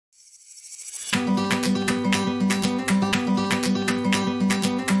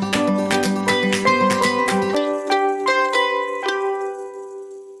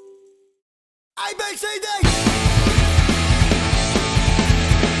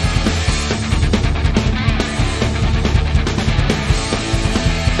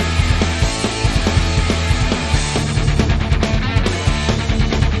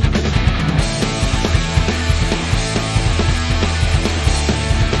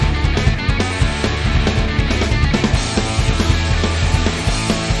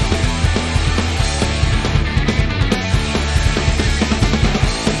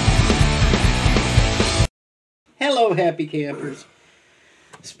Hello, happy campers.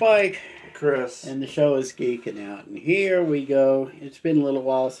 Spike. Chris. And the show is geeking out. And here we go. It's been a little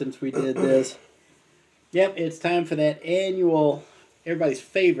while since we did this. Yep, it's time for that annual, everybody's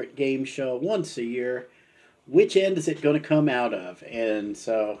favorite game show once a year. Which end is it going to come out of? And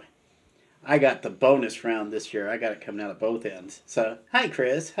so I got the bonus round this year. I got it coming out of both ends. So, hi,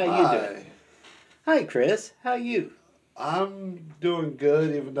 Chris. How you doing? Hi, Chris. How you? I'm doing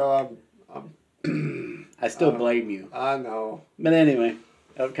good, even though I'm I still blame you. I know. But anyway,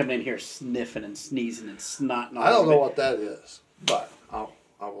 I'm coming in here sniffing and sneezing and snotting all I don't over know it. what that is, but I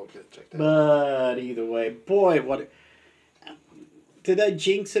will get it checked out. But either way, boy, what did I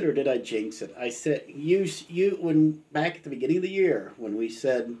jinx it or did I jinx it? I said you when back at the beginning of the year when we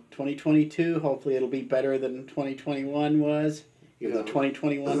said 2022, hopefully it'll be better than 2021 was. Even though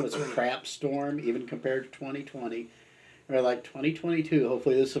 2021 was a crap storm, even compared to 2020. We're like 2022,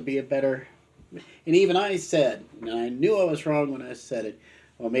 hopefully this will be a better. And even I said, and I knew I was wrong when I said it.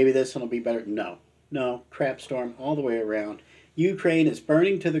 Well, maybe this one will be better. No, crap storm all the way around. Ukraine is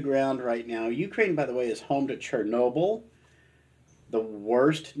burning to the ground right now. Ukraine, by the way, is home to Chernobyl, the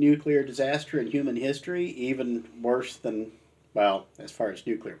worst nuclear disaster in human history, even worse than, well, as far as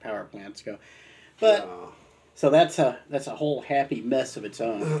nuclear power plants go. But so that's a whole happy mess of its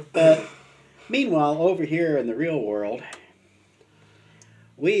own. But meanwhile, over here in the real world,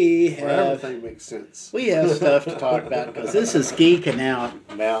 everything makes sense. We have stuff to talk about because this is geeking out.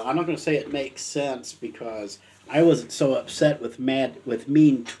 Well, I'm not going to say it makes sense because I wasn't so upset with mean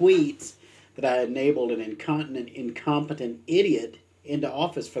tweets that I enabled an incompetent idiot into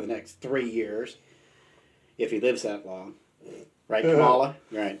office for the next 3 years, if he lives that long. Right, Kamala?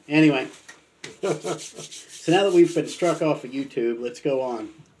 Right. Anyway, so now that we've been struck off of YouTube, let's go on.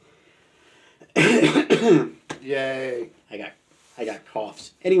 Yay. I got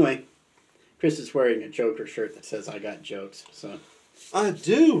coughs. Anyway, Chris is wearing a Joker shirt that says I got jokes. So I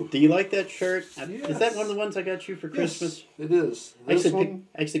do. Do you like that shirt? Yes. Is that one of the ones I got you for Christmas? Yes, it is. I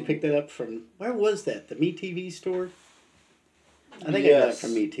actually picked that up from, where was that? The MeTV store? I think I got it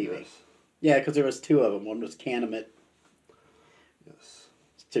from MeTV. Yes. Yeah, because there was two of them. One was Canamit Yes.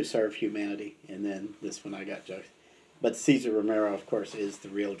 to serve humanity, and then this one I got jokes. But Cesar Romero, of course, is the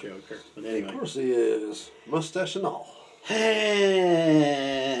real Joker. But anyway. Of course he is. Mustache and all. Anyway.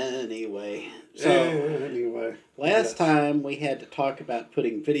 So, last time we had to talk about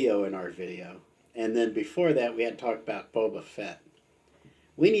putting video in our video. And then before that, we had to talk about Boba Fett.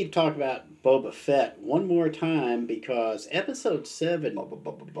 We need to talk about Boba Fett one more time because episode 7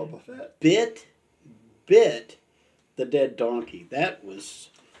 Boba Fett bit the dead donkey. That was...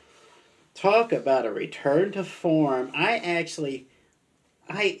 Talk about a return to form. I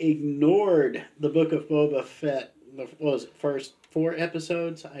ignored the Book of Boba Fett. What was it, first 4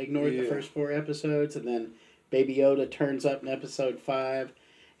 episodes? I ignored the first 4 episodes, and then Baby Yoda turns up in episode 5,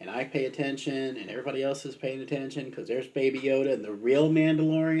 and I pay attention, and everybody else is paying attention, because there's Baby Yoda and the real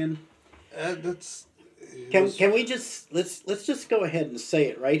Mandalorian. Can we just, let's just go ahead and say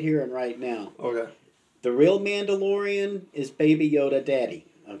it right here and right now. Okay. The real Mandalorian is Baby Yoda Daddy,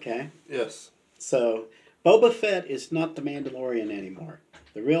 okay? Yes. So, Boba Fett is not the Mandalorian anymore.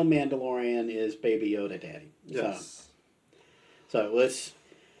 The real Mandalorian is Baby Yoda Daddy. Yes. So let's...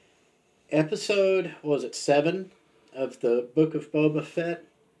 Episode, 7 of the Book of Boba Fett?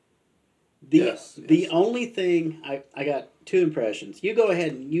 The only thing... I got 2 impressions. You go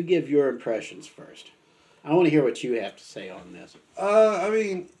ahead and you give your impressions first. I want to hear what you have to say on this. I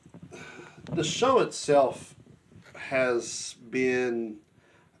mean, the show itself has been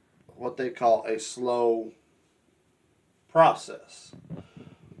what they call a slow process.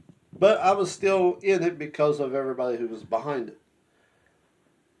 But I was still in it because of everybody who was behind it.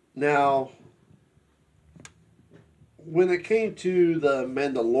 Now, when it came to the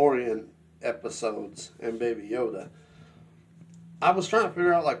Mandalorian episodes and Baby Yoda, I was trying to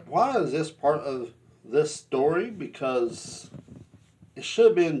figure out, like, why is this part of this story? Because it should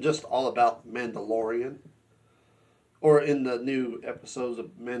have been just all about Mandalorian. Or in the new episodes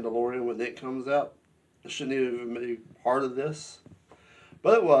of Mandalorian when it comes out. It shouldn't even be part of this.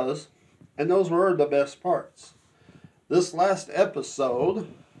 But it was. And those were the best parts. This last episode,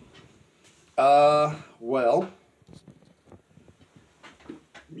 it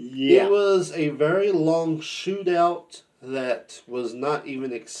was a very long shootout that was not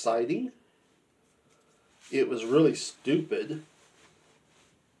even exciting. It was really stupid.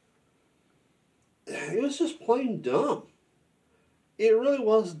 It was just plain dumb. It really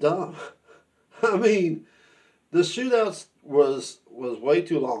was dumb. I mean, the shootouts was way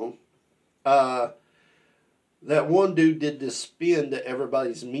too long. That one dude did this spin that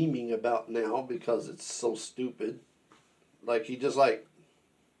everybody's memeing about now because it's so stupid. Like he just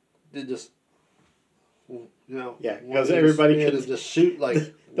did just, Yeah, because everybody could just shoot like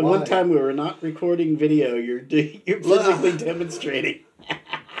the one time we were not recording video, you're physically demonstrating.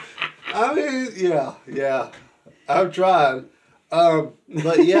 I mean, yeah, I've tried,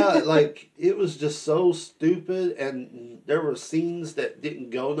 but yeah, like it was just so stupid, and there were scenes that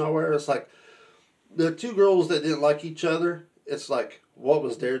didn't go nowhere. It's like the two girls that didn't like each other. It's like, what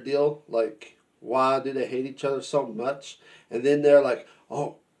was their deal? Like, why do they hate each other so much? And then they're like,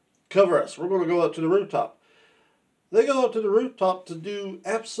 oh, cover us. We're going to go up to the rooftop. They go up to the rooftop to do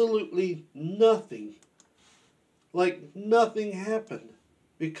absolutely nothing. Like, nothing happened.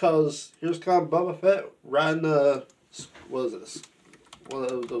 Because here's kind of Boba Fett riding what is this? One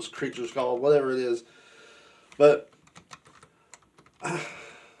of those creatures called, whatever it is. But,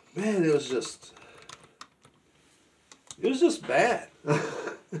 man, it was just bad.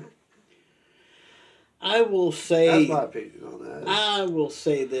 I will say... That's my opinion on that. I will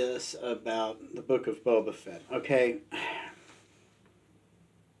say this about the Book of Boba Fett, okay?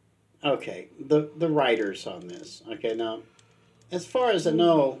 Okay, the writers on this, okay? Now, as far as I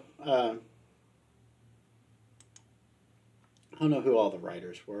know, I don't know who all the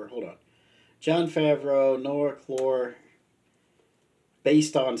writers were. Hold on. Jon Favreau, Noah Clore,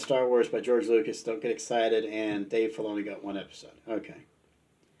 based on Star Wars by George Lucas, don't get excited, and Dave Filoni got one episode. Okay.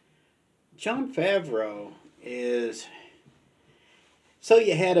 Jon Favreau is... So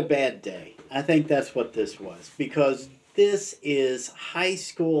you had a bad day. I think that's what this was. Because this is high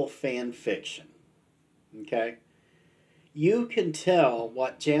school fan fiction. Okay? You can tell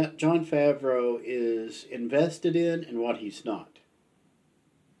what Jon Favreau is invested in and what he's not.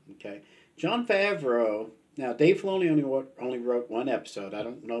 Okay? Jon Favreau... Now, Dave Filoni only wrote one episode. I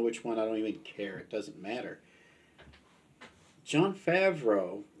don't know which one. I don't even care. It doesn't matter. Jon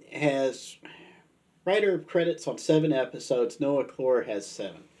Favreau has writer credits on 7 episodes. Noah Clore has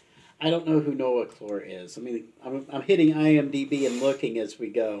 7. I don't know who Noah Clore is. I mean, I'm hitting IMDb and looking as we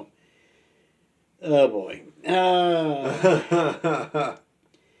go. Oh, boy.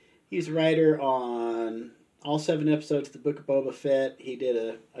 He's a writer on all 7 episodes of the Book of Boba Fett. He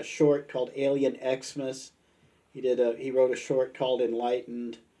did a short called Alien Xmas. He wrote a short called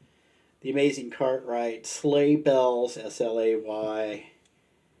Enlightened. The Amazing Cartwright, Sleigh Bells, Slay.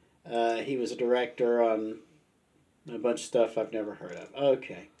 He was a director on a bunch of stuff I've never heard of.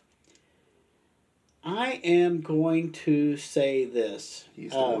 Okay. I am going to say this.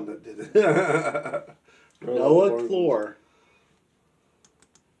 He's the one that did it. Noah Clore.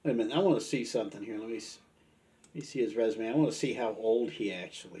 Wait a minute, I want to see something here. Let me see his resume. I want to see how old he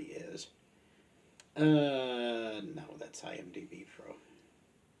actually is. No, that's IMDb Pro.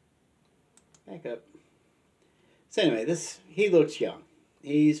 Back up. So anyway, he looks young.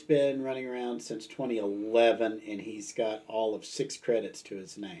 He's been running around since 2011, and he's got all of 6 credits to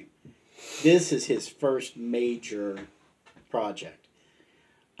his name. This is his first major project.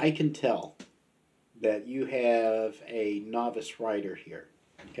 I can tell that you have a novice writer here.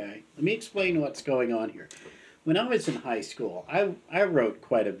 Okay? Let me explain what's going on here. When I was in high school, I wrote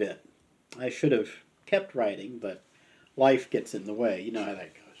quite a bit. I should have kept writing, but life gets in the way. You know how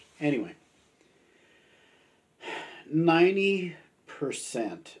that goes. Anyway, 90%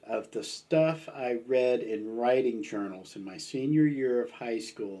 of the stuff I read in writing journals in my senior year of high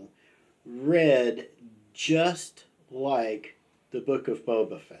school read just like the Book of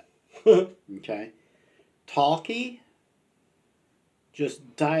Boba Fett. Okay? Talky,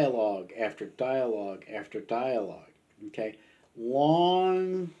 just dialogue after dialogue after dialogue. Okay?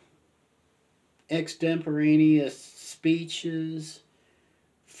 Long, extemporaneous speeches,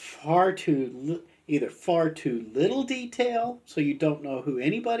 either far too little detail, so you don't know who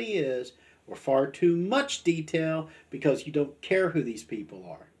anybody is, or far too much detail because you don't care who these people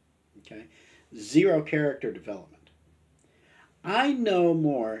are. Okay? 0 character development. I know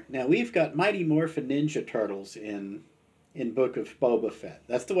more. Now, we've got Mighty Morphin Ninja Turtles in Book of Boba Fett.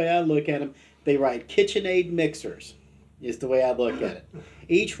 That's the way I look at them. They ride KitchenAid mixers, is the way I look at it.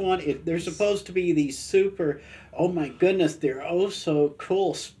 Each one, they're supposed to be these super, oh my goodness, they're oh so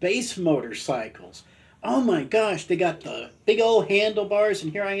cool space motorcycles. Oh my gosh, they got the big old handlebars,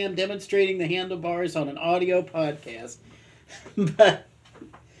 and here I am demonstrating the handlebars on an audio podcast. But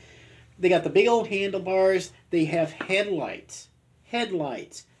they got the big old handlebars. They have headlights.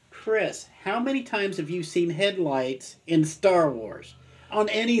 Chris, how many times have you seen headlights in Star Wars? On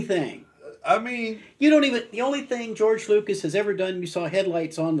anything? I mean... The only thing George Lucas has ever done you saw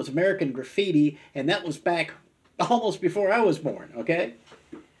headlights on was American Graffiti, and that was back almost before I was born, okay?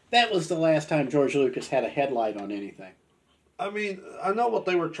 That was the last time George Lucas had a headlight on anything. I mean, I know what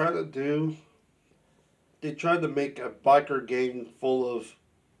they were trying to do they tried to make a biker gang full of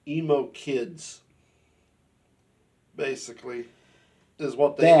emo kids. Basically, is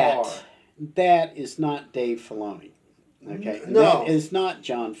what they are. That is not Dave Filoni. Okay, and No. that is not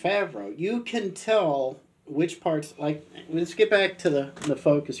Jon Favreau. You can tell which parts. Like, let's get back to the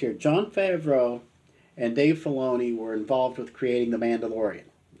focus here. Jon Favreau and Dave Filoni were involved with creating the Mandalorian.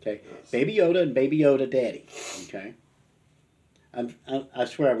 Okay, Yes. Baby Yoda and Baby Yoda Daddy. Okay, I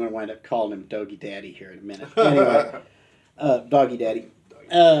swear I'm going to wind up calling him Doggy Daddy here in a minute. Anyway, Doggy Daddy.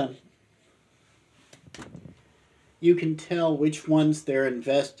 You can tell which ones they're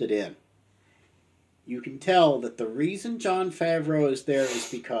invested in. You can tell that the reason Jon Favreau is there is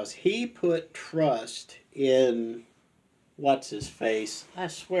because he put trust in, what's his face? I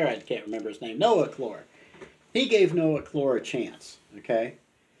swear I can't remember his name. Noah Clore. He gave Noah Clore a chance, okay?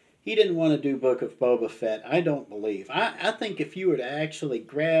 He didn't want to do Book of Boba Fett, I don't believe. I think if you were to actually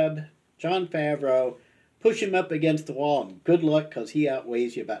grab Jon Favreau, push him up against the wall, and good luck because he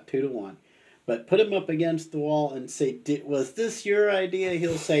outweighs you about 2-1. But put him up against the wall and say, was this your idea?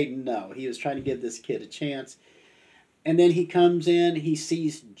 He'll say no. He was trying to give this kid a chance. And then he comes in, he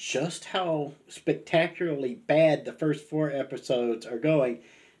sees just how spectacularly bad the first 4 episodes are going.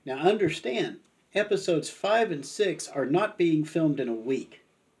 Now understand, episodes 5 and 6 are not being filmed in a week.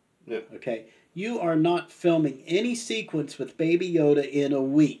 Yeah. Okay? You are not filming any sequence with Baby Yoda in a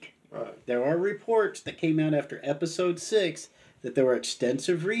week. Right. There are reports that came out after episode 6 that there were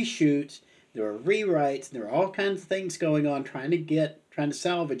extensive reshoots. There were rewrites, and there were all kinds of things going on trying to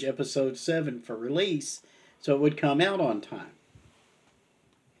salvage episode 7 for release so it would come out on time.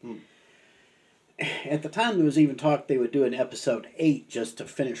 At the time, there was even talk they would do an episode 8 just to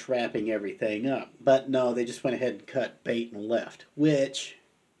finish wrapping everything up. But no, they just went ahead and cut bait and left, which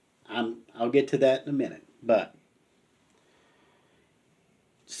I'll get to that in a minute. But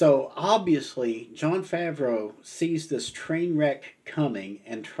so obviously, Jon Favreau sees this train wreck coming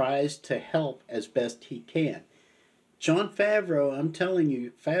and tries to help as best he can. Jon Favreau, I'm telling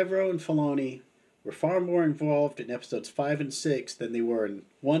you, Favreau and Filoni were far more involved in episodes 5 and 6 than they were in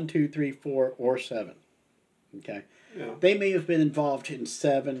 1, 2, 3, 4, or 7. Okay? Yeah. They may have been involved in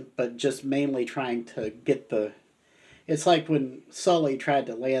 7, but just mainly trying to get the... It's like when Sully tried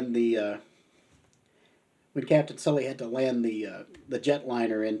to land the... when Captain Sully had to land the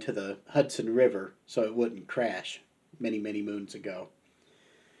jetliner into the Hudson River so it wouldn't crash many, many moons ago.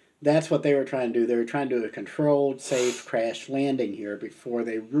 That's what they were trying to do. They were trying to do a controlled, safe crash landing here before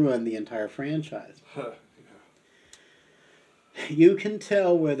they ruin the entire franchise. You can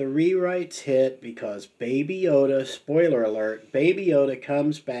tell where the rewrites hit because Baby Yoda, spoiler alert, Baby Yoda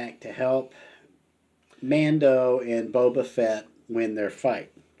comes back to help Mando and Boba Fett win their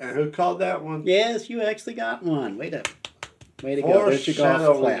fight. And who called that one? Yes, you actually got one. Way to go. There's your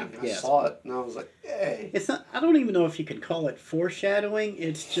golf clap. I Yes. saw it and I was like, hey. It's not. I don't even know if you could call it foreshadowing.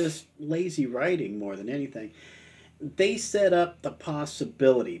 It's just lazy writing more than anything. They set up the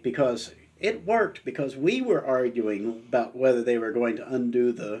possibility because it worked because we were arguing about whether they were going to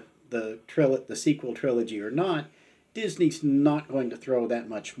undo the sequel trilogy or not. Disney's not going to throw that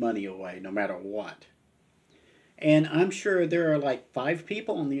much money away no matter what. And I'm sure there are like 5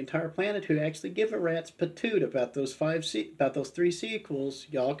 people on the entire planet who actually give a rat's patoot about those 3 sequels.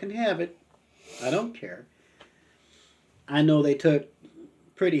 Y'all can have it. I don't care. I know they took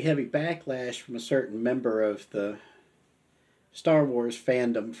pretty heavy backlash from a certain member of the Star Wars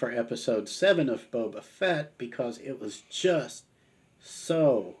fandom for episode 7 of Boba Fett because it was just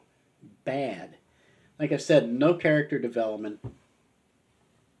so bad. Like I said, no character development.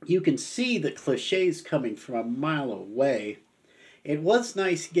 You can see the cliches coming from a mile away. It was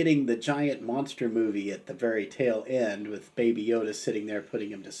nice getting the giant monster movie at the very tail end with Baby Yoda sitting there putting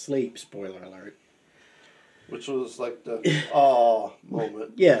him to sleep, spoiler alert. Which was like the awe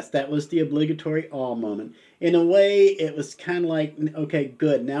moment. Yes, that was the obligatory awe moment. In a way, it was kind of like, okay,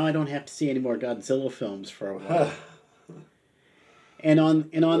 good, now I don't have to see any more Godzilla films for a while. And on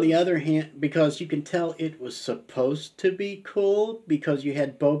the other hand, because you can tell it was supposed to be cool because you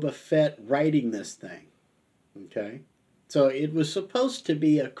had Boba Fett writing this thing. Okay? So it was supposed to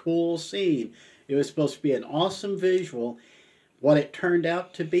be a cool scene. It was supposed to be an awesome visual. What it turned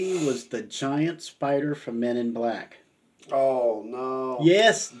out to be was the giant spider from Men in Black. Oh, no.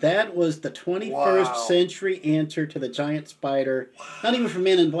 Yes, that was the 21st century answer to the giant spider. Not even from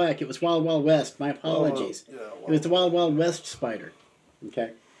Men in Black. It was Wild Wild West. My apologies. It was the Wild Wild West spider.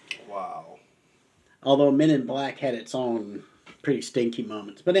 Okay. Wow. Although Men in Black had its own pretty stinky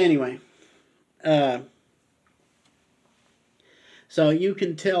moments. But anyway. So you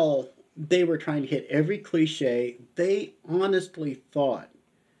can tell they were trying to hit every cliche. They honestly thought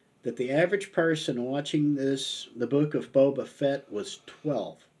that the average person watching the Book of Boba Fett, was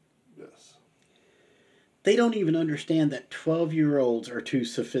 12. Yes. They don't even understand that 12-year-olds are too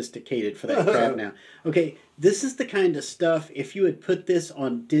sophisticated for that crap now. Okay, this is the kind of stuff, if you had put this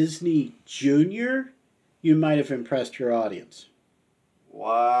on Disney Junior, you might have impressed your audience.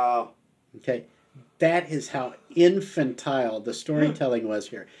 Wow. Okay, that is how infantile the storytelling was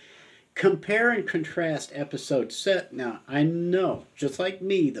here. Compare and contrast episode set. Now, I know, just like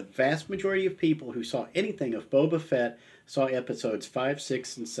me, the vast majority of people who saw anything of Boba Fett saw episodes 5,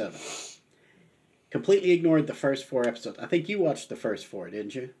 6, and 7. Completely ignored the first 4 episodes. I think you watched the first 4,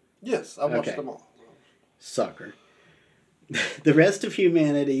 didn't you? Yes, I watched Okay. them all. Sucker. The rest of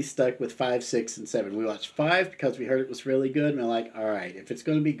humanity stuck with 5, 6, and 7. We watched 5 because we heard it was really good, and we're like, all right, if it's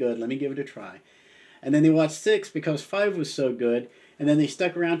going to be good, let me give it a try. And then they watched 6 because 5 was so good, and then they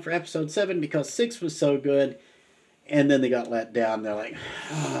stuck around for episode 7 because 6 was so good, and then they got let down. They're like,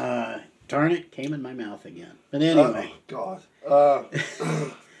 darn it, came in my mouth again. But anyway. Oh, God.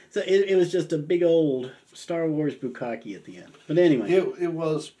 So it was just a big old Star Wars bukkake at the end. But anyway. It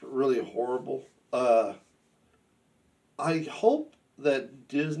was really horrible. I hope that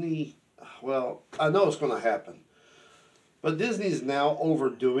Disney, well, I know it's going to happen, but Disney's now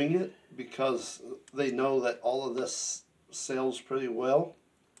overdoing it because they know that all of this sells pretty well.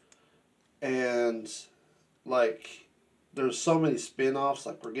 And, like, there's so many spin-offs,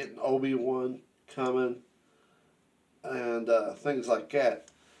 like we're getting Obi-Wan coming and things like that.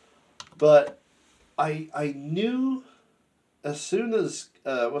 But I knew as soon as,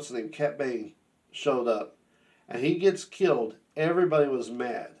 what's his name, Cat Bane showed up and he gets killed, everybody was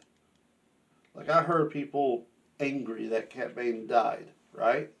mad. Like, I heard people angry that Cat Bane died,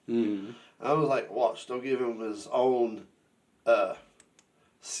 right? Mm-hmm. I was like, watch, they'll give him his own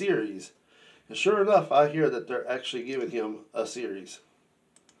series. And sure enough, I hear that they're actually giving him a series.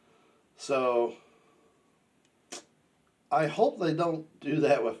 So, I hope they don't do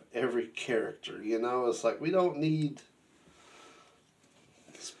that with every character, you know? It's like, we don't need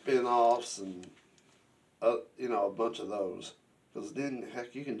spin-offs and, you know, a bunch of those. Because then,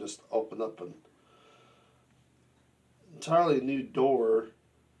 heck, you can just open up an entirely new door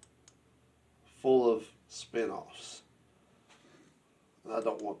full of spin-offs. And I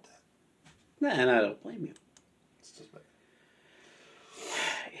don't want that. And I don't blame you. It's just bad.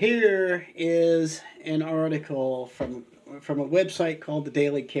 Here is an article from a website called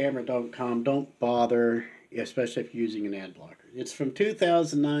thedailycamera.com. Don't bother, especially if you're using an ad blocker. It's from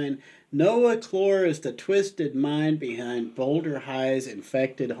 2009. Noah Clore is the twisted mind behind Boulder High's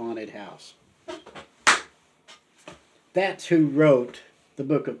infected haunted house. That's who wrote the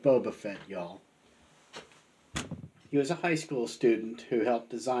Book of Boba Fett, y'all. He was a high school student who helped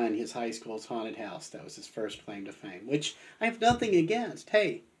design his high school's haunted house. That was his first claim to fame, which I have nothing against.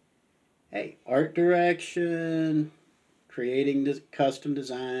 Hey, art direction, creating custom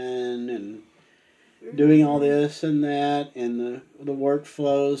design, and doing all this and that, and the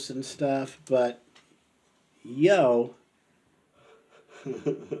workflows and stuff. But, yo,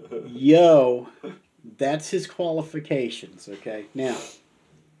 that's his qualifications, okay? Now,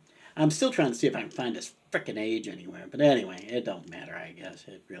 I'm still trying to see if I can find his frickin' age anywhere. But anyway, it don't matter, I guess.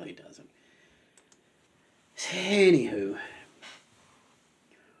 It really doesn't. Anywho.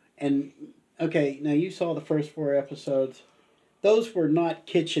 And, okay, now you saw the first 4 episodes. Those were not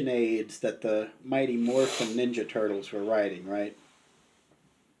KitchenAids that the Mighty Morphin Ninja Turtles were writing, right?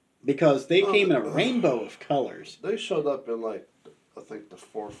 Because they came in a rainbow of colors. They showed up in, like, I think the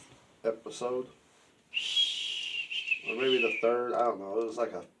 4th episode. Or maybe the 3rd. I don't know. It was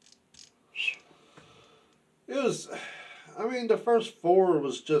like a... It was... I mean, the first 4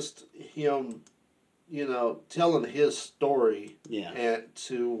 was just him, you know, telling his story. Yeah. And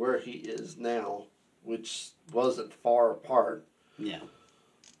to where he is now, which wasn't far apart. Yeah.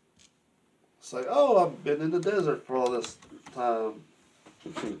 It's like, oh, I've been in the desert for all this time.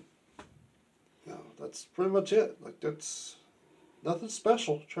 No, that's pretty much it. Like, that's nothing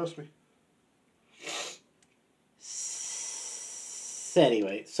special, trust me.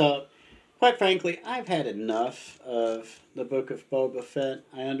 Anyway, so, quite frankly, I've had enough of the Book of Boba Fett.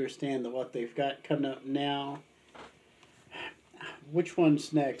 I understand that what they've got coming up now. Which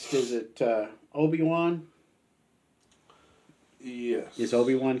one's next? Is it Obi-Wan? Yes. Is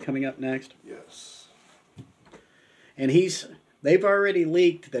Obi-Wan coming up next? Yes. And they've already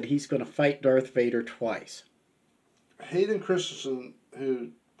leaked that he's going to fight Darth Vader twice. Hayden Christensen, who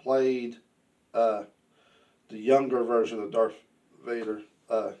played the younger version of Darth Vader,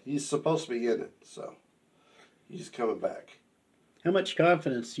 he's supposed to be in it, so he's coming back. How much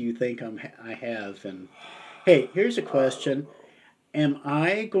confidence do you think I have? And hey, here's a question. Am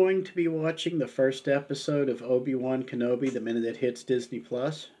I going to be watching the first episode of Obi-Wan Kenobi the minute it hits Disney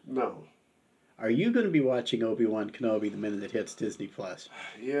Plus? No. Are you going to be watching Obi-Wan Kenobi the minute it hits Disney Plus?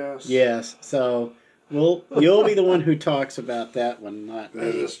 Yes. Yes. So you'll be the one who talks about that one, not me.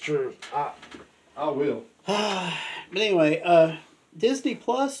 That is true. I will. But anyway, Disney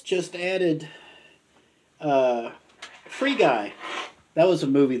Plus just added Free Guy. That was a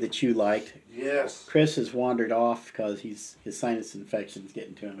movie that you liked. Yes. Chris has wandered off because his sinus infection's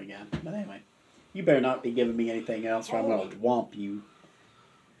getting to him again. But anyway, you better not be giving me anything else or I'm going to whomp you.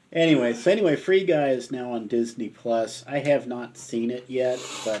 Anyway, Free Guy is now on Disney Plus. I have not seen it yet,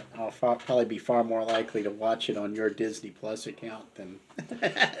 but I'll probably be far more likely to watch it on your Disney Plus account than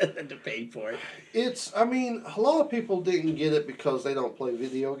to pay for it. I mean, a lot of people didn't get it because they don't play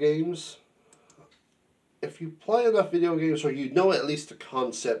video games. If you play enough video games or you know at least the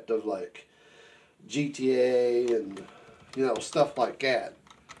concept of like GTA and, stuff like that,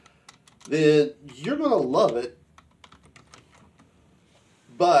 then you're going to love it.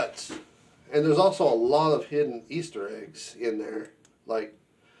 And there's also a lot of hidden Easter eggs in there. Like,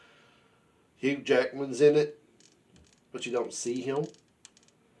 Hugh Jackman's in it, but you don't see him.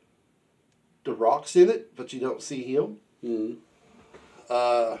 The Rock's in it, but you don't see him. Mm.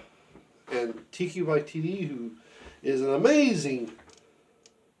 And Tiki Waititi, who is an amazing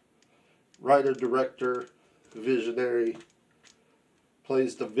writer, director, visionary,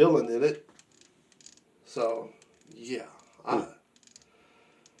 plays the villain in it. So, yeah.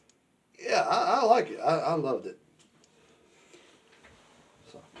 I like it. I loved it.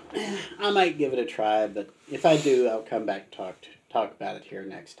 So. I might give it a try, but if I do, I'll come back and talk about it here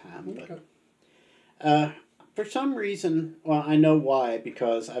next time. Okay. But for some reason, well, I know why,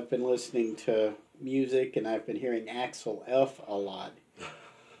 because I've been listening to music and I've been hearing Axel F a lot.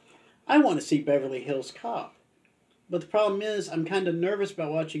 I want to see Beverly Hills Cop. But the problem is, I'm kind of nervous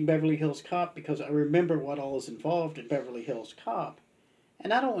about watching Beverly Hills Cop because I remember what all is involved in Beverly Hills Cop.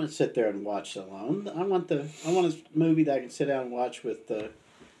 And I don't want to sit there and watch it alone. I want a movie that I can sit down and watch with the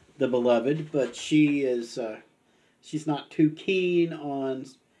beloved, but she's not too keen on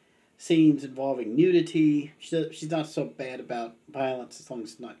scenes involving nudity. She's not so bad about violence as long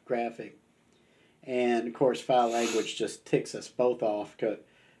as it's not graphic. And of course, foul language just ticks us both off because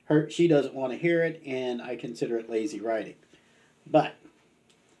she doesn't want to hear it, and I consider it lazy writing. But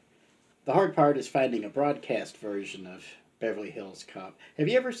the hard part is finding a broadcast version of Beverly Hills Cop. Have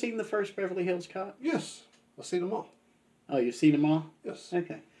you ever seen the first Beverly Hills Cop? Yes, I've seen them all. Oh, you've seen them all? Yes.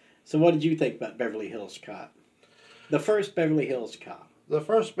 Okay. So what did you think about Beverly Hills Cop? The first Beverly Hills Cop. The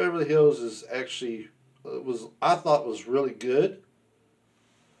first Beverly Hills is actually I thought was really good.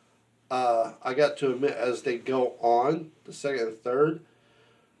 I got to admit, as they go on, the second and third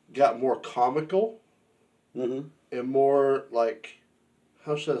got more comical and more like,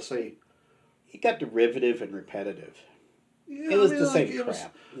 how should I say? It got derivative and repetitive. Yeah, it was the same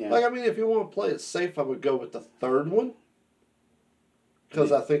crap. If you want to play it safe, I would go with the third one.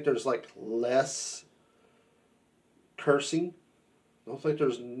 Because I think there's like less cursing. I don't think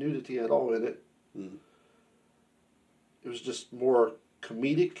there's nudity at all in it. Mm. It was just more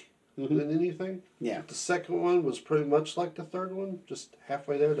comedic than anything. Yeah. The second one was pretty much like the third one, just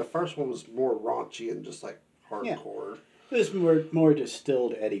halfway there. The first one was more raunchy and just like hardcore. It was more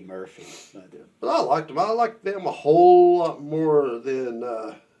distilled Eddie Murphy. But I liked them. I liked them a whole lot more than,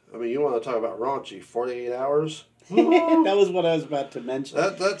 you want to talk about raunchy, 48 Hours? That was what I was about to mention.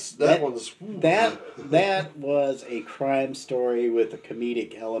 That one's... That was a crime story with a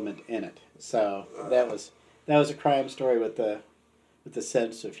comedic element in it. So that was a crime story with a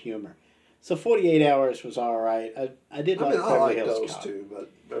sense of humor. So 48 Hours was all right. I did like Beverly Hills those Cop. too,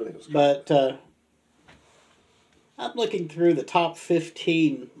 but Beverly Hills Cop. But I'm looking through the top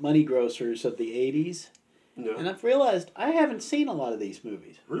 15 money grossers of the 80s, and I've realized I haven't seen a lot of these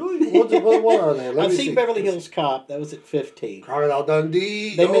movies. Really? What are they? I've seen Beverly Hills Cop. That was at 15. Crocodile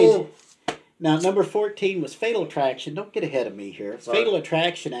Dundee. Now, number 14 was Fatal Attraction. Don't get ahead of me here. Sorry. Fatal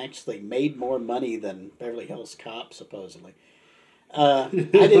Attraction actually made more money than Beverly Hills Cop, supposedly.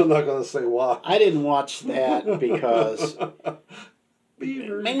 I'm not going to say why. I didn't watch that because...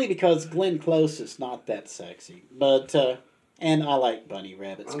 mainly because Glenn Close is not that sexy. But, and I like bunny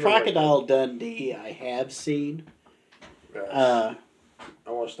rabbits. Crocodile Dundee I have seen. Yes.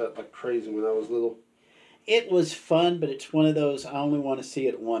 I watched that like crazy when I was little. It was fun, but it's one of those I only want to see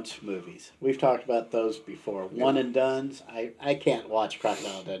it once movies. We've talked about those before. One and dones. I can't watch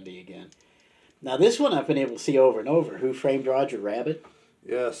Crocodile Dundee again. Now this one I've been able to see over and over. Who Framed Roger Rabbit?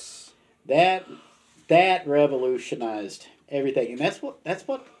 Yes. That revolutionized everything, and that's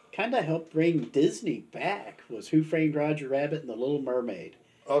what kind of helped bring Disney back was Who Framed Roger Rabbit and the Little Mermaid.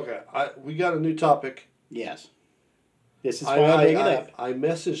 Okay, we got a new topic. Yes. This is why I bring it up. I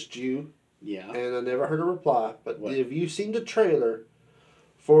messaged you. Yeah. And I never heard a reply. But What? have you seen the trailer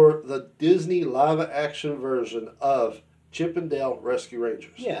for the Disney live-action version of Chip and Dale Rescue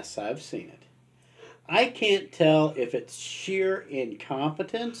Rangers? Yes, I've seen it. I can't tell if it's sheer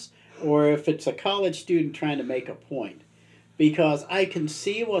incompetence or if it's a college student trying to make a point. Because I can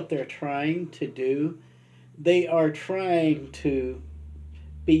see what they're trying to do. They are trying to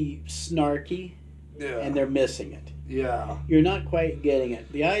be snarky, Yeah. and they're missing it. Yeah. You're not quite getting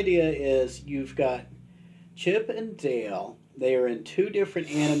it. The idea is you've got Chip and Dale. They are in two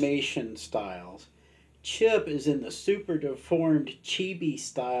different animation styles. Chip is in the super deformed chibi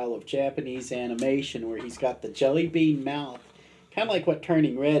style of Japanese animation where he's got the jelly bean mouth, kind of like what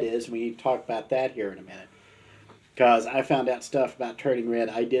Turning Red is. We need to talk about that here in a minute. Because I found out stuff about Turning Red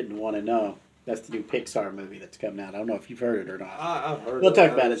I didn't want to know. That's the new Pixar movie that's coming out. I don't know if you've heard it or not. I've heard We'll it.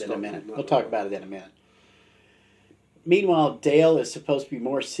 talk about it in a minute. We'll talk about it in a minute. Meanwhile, Dale is supposed to be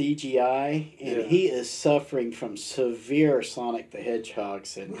more CGI, and Yeah. he is suffering from severe Sonic the Hedgehog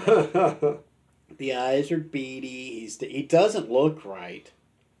syndrome. The eyes are beady. He doesn't look right.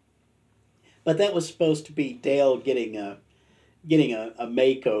 But that was supposed to be Dale getting a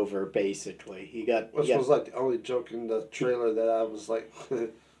makeover, basically. Which was like the only joke in the trailer that I was like,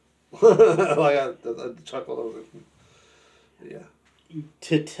 like I chuckled over. Yeah.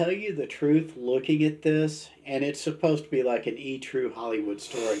 To tell you the truth, looking at this, and it's supposed to be like an E-True Hollywood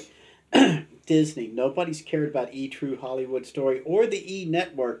story. Disney, nobody's cared about E-True Hollywood Story or the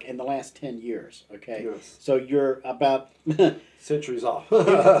E-Network in the last 10 years, okay? Yes. So you're about Centuries off.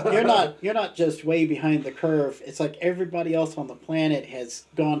 you're not just way behind the curve. It's like everybody else on the planet has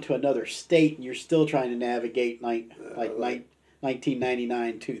gone to another state and you're still trying to navigate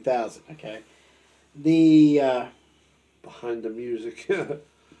 1999, 2000, okay? The behind the music.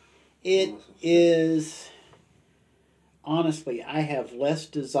 it is honestly, I have less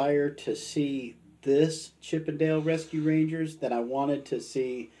desire to see this Chip and Dale Rescue Rangers than I wanted to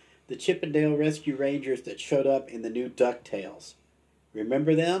see the Chip and Dale Rescue Rangers that showed up in the new DuckTales.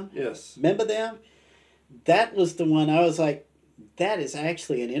 Remember them? Yes. Remember them? That was the one I was like, that is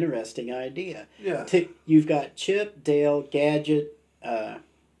actually an interesting idea. Yeah. You've got Chip, Dale, Gadget,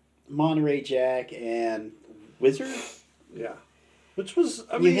 Monterey Jack, and Wizard. Yeah. Which was,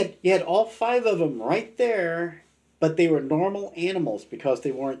 I mean... You had all five of them right there, but they were normal animals because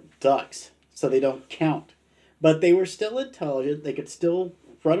they weren't ducks, so they don't count. But they were still intelligent. They could still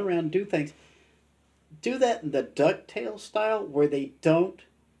run around and do things. Do that in the DuckTales style where they don't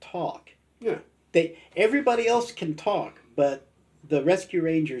talk. Yeah. Everybody else can talk, but the Rescue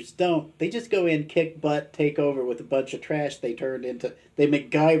Rangers don't. They just go in, kick butt, take over with a bunch of trash they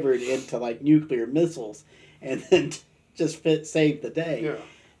MacGyvered into like nuclear missiles, and then just save the day. Yeah.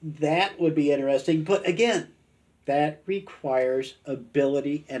 That would be interesting. But again, that requires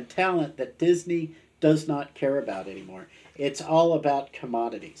ability and talent that Disney does not care about anymore. It's all about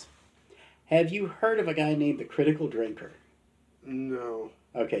commodities. Have you heard of a guy named the Critical Drinker? No.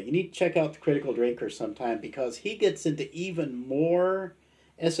 Okay, you need to check out the Critical Drinker sometime because he gets into even more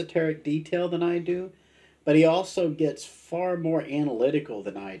esoteric detail than I do, but he also gets far more analytical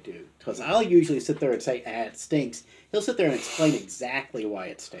than I do. Because I'll usually sit there and say, it stinks. He'll sit there and explain exactly why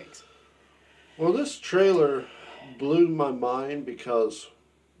it stinks. Well, this trailer blew my mind because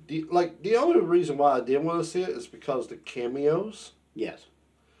the only reason why I did want to see it is because the cameos. Yes.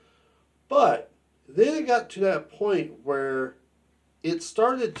 But then it got to that point where it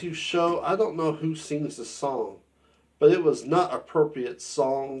started to show, I don't know who sings the song, but it was not appropriate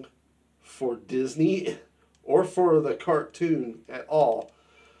song for Disney or for the cartoon at all.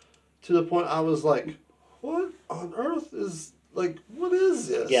 To the point I was like, what on earth is, what is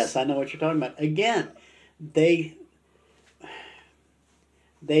this? Yes, I know what you're talking about. Again, they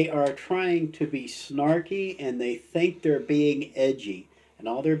are trying to be snarky and they think they're being edgy. And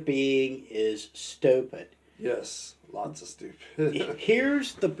all they're being is stupid. Yes, lots of stupid.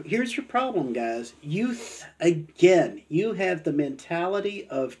 Here's your problem, guys. You have the mentality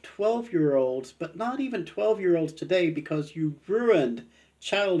of 12-year-olds, but not even 12-year-olds today because you ruined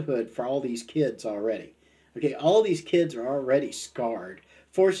childhood for all these kids already. Okay, all these kids are already scarred.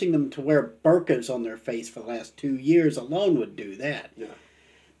 Forcing them to wear burqas on their face for the last 2 years alone would do that. Yeah.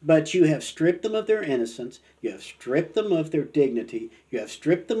 But you have stripped them of their innocence. You have stripped them of their dignity. You have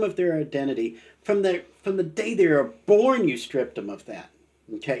stripped them of their identity. From the day they are born, you stripped them of that.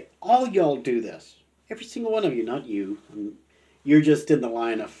 Okay? All y'all do this. Every single one of you, not you. You're just in the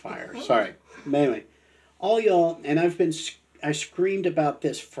line of fire. Sorry. Anyway, all y'all, and I've been I screamed about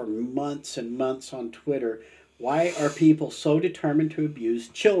this for months and months on Twitter. Why are people so determined to abuse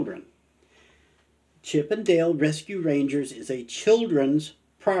children? Chip and Dale Rescue Rangers is a children's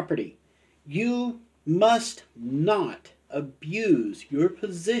property. You must not abuse your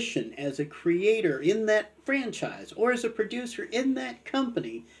position as a creator in that franchise or as a producer in that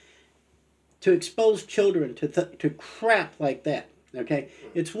company to expose children to crap like that. Okay?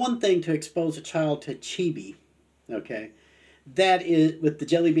 It's one thing to expose a child to chibi. Okay? That is, with the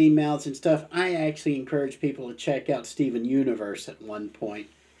jelly bean mouths and stuff, I actually encourage people to check out Steven Universe at one point.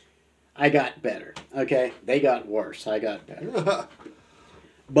 I got better. Okay? They got worse. I got better.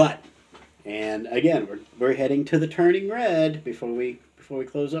 But, and again, we're heading to the turning red before we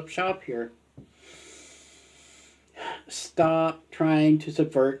close up shop here. Stop trying to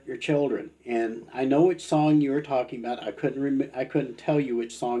subvert your children. And I know which song you were talking about. I couldn't tell you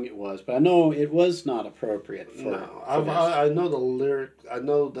which song it was, but I know it was not appropriate for. No, I know the lyric. I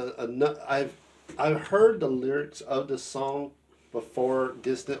know I've heard the lyrics of the song before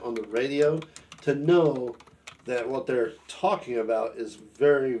Distant on the radio to know that what they're talking about is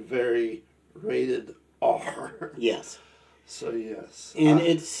very, very rated R. Yes. So yes, and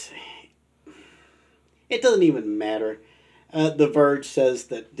it doesn't even matter. The Verge says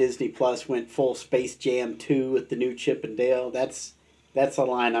that Disney Plus went full Space Jam 2 with the new Chip and Dale. That's a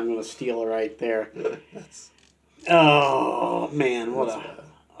line I'm going to steal right there. Oh man, what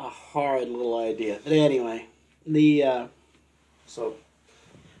a horrid little idea. But anyway, so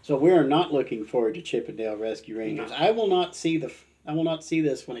we are not looking forward to Chip and Dale Rescue Rangers. No. I will not see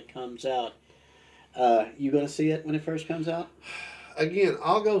this when it comes out. You going to see it when it first comes out? Again,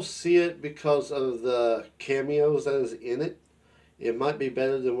 I'll go see it because of the cameos that is in it. It might be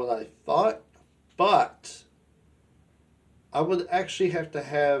better than what I thought, but I would actually have to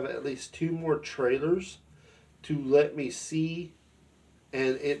have at least 2 more trailers to let me see,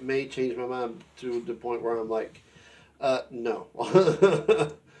 and it may change my mind to the point where I'm like, no.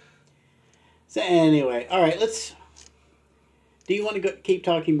 So anyway, all right, do you want to keep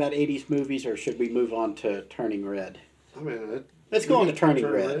talking about 80s movies, or should we move on to Turning Red? I mean, let's go on to Turning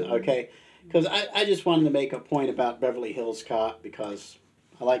Red, okay? Because I just wanted to make a point about Beverly Hills Cop because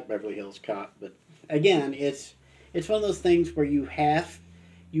I like Beverly Hills Cop, but again, it's one of those things where you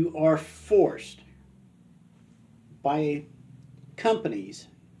are forced by companies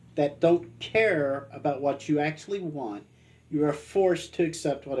that don't care about what you actually want. You are forced to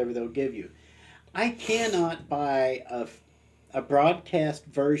accept whatever they'll give you. I cannot buy a broadcast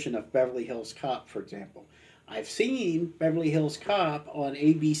version of Beverly Hills Cop, for example. I've seen Beverly Hills Cop on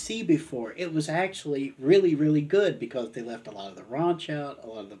ABC before. It was actually really, really good because they left a lot of the raunch out, a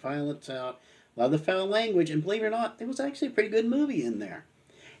lot of the violence out, a lot of the foul language, and believe it or not, there was actually a pretty good movie in there.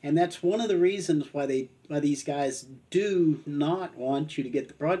 And that's one of the reasons why these guys do not want you to get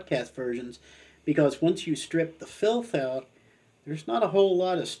the broadcast versions, because once you strip the filth out, there's not a whole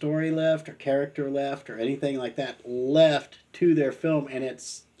lot of story left or character left or anything like that left to their film, and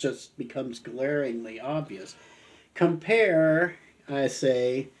it's just becomes glaringly obvious. Compare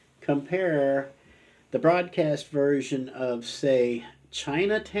the broadcast version of, say,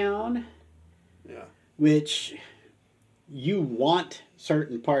 Chinatown, which you want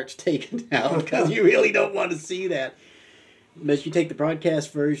certain parts taken out because you really don't want to see that. But you take the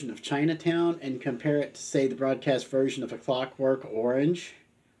broadcast version of Chinatown and compare it to, say, the broadcast version of A Clockwork Orange,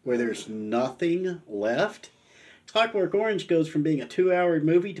 where there's nothing left. Clockwork Orange goes from being a 2-hour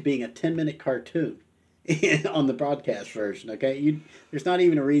movie to being a 10-minute cartoon on the broadcast version, okay? There's not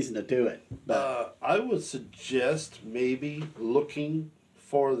even a reason to do it. But I would suggest maybe looking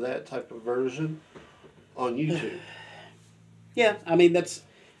for that type of version on YouTube. Yeah, I mean, that's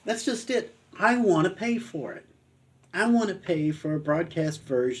just it. I want to pay for it. I want to pay for a broadcast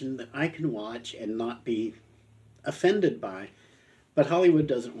version that I can watch and not be offended by. But Hollywood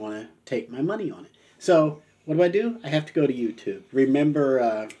doesn't want to take my money on it. So what do? I have to go to YouTube.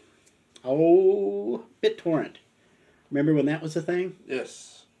 Remember, BitTorrent. Remember when that was a thing?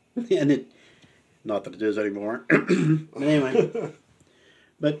 Yes. And not that it is anymore. But anyway.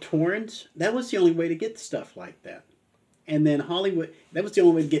 But torrents, that was the only way to get stuff like that. And then Hollywood, that was the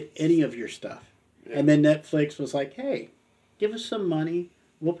only way to get any of your stuff. Yeah. And then Netflix was like, hey, give us some money.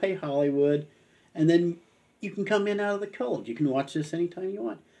 We'll pay Hollywood. And then you can come in out of the cold. You can watch this anytime you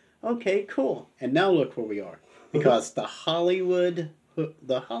want. Okay, cool. And now look where we are. Because the Hollywood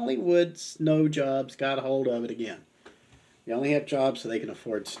snow jobs got a hold of it again. They only have jobs so they can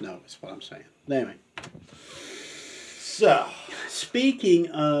afford snow, is what I'm saying. Anyway. So, speaking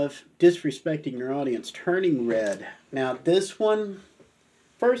of disrespecting your audience, Turning Red. Now, this one,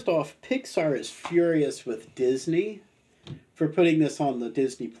 first off, Pixar is furious with Disney for putting this on the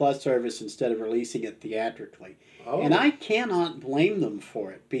Disney Plus service instead of releasing it theatrically. Oh. And I cannot blame them for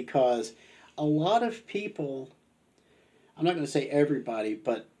it because a lot of people, I'm not going to say everybody,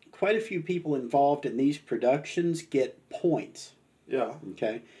 but quite a few people involved in these productions get points. Yeah.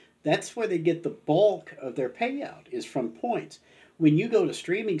 Okay? That's where they get the bulk of their payout is from points. When you go to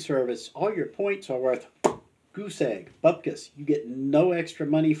streaming service, all your points are worth goose egg, bupkis. You get no extra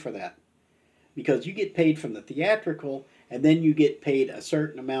money for that because you get paid from the theatrical and then you get paid a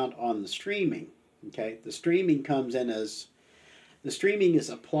certain amount on the streaming. Okay? The streaming comes in as, the streaming is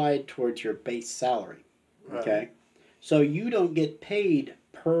applied towards your base salary. Okay? Right. So you don't get paid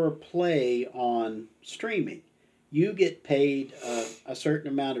per play on streaming. You get paid a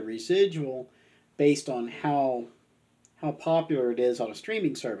certain amount of residual based on how popular it is on a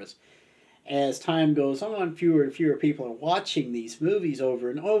streaming service. As time goes on, fewer and fewer people are watching these movies over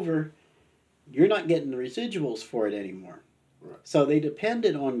and over. You're not getting the residuals for it anymore. Right. So they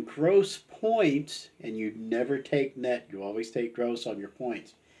depended on gross points, and you never take net. You always take gross on your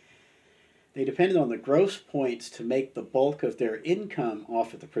points. They depended on the gross points to make the bulk of their income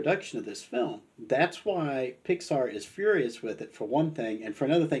off of the production of this film. That's why Pixar is furious with it, for one thing. And for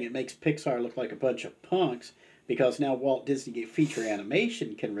another thing, it makes Pixar look like a bunch of punks because now Walt Disney Feature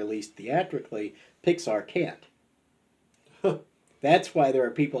Animation can release theatrically. Pixar can't. That's why there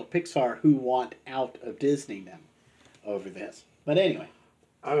are people at Pixar who want out of Disney now over this. But anyway.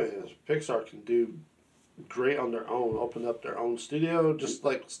 I mean, Pixar can do great on their own, open up their own studio, just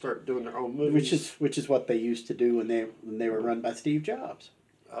like start doing their own movies. Which is what they used to do when they were run by Steve Jobs.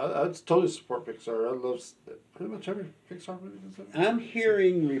 I'd totally support Pixar. I love pretty much every Pixar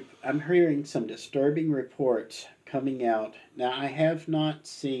movie. I'm hearing some disturbing reports coming out. Now, I have not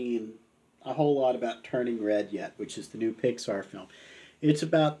seen a whole lot about Turning Red yet, which is the new Pixar film. It's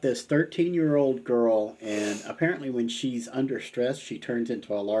about this 13-year-old girl, and apparently when she's under stress, she turns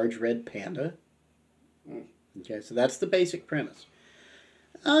into a large red panda. Okay, so that's the basic premise.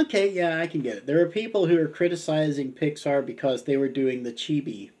 Okay, yeah, I can get it. There are people who are criticizing Pixar because they were doing the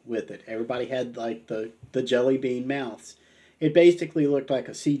chibi with it. Everybody had like the jelly bean mouths. It basically looked like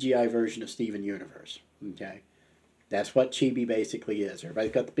a CGI version of Steven Universe. Okay, that's what chibi basically is.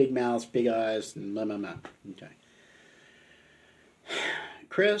 Everybody's got the big mouths, big eyes, and blah, blah, blah. Okay.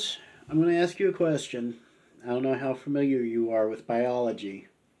 Chris, I'm going to ask you a question. I don't know how familiar you are with biology.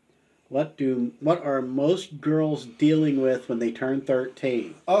 What are most girls dealing with when they turn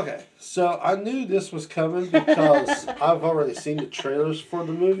 13? Okay, so I knew this was coming because I've already seen the trailers for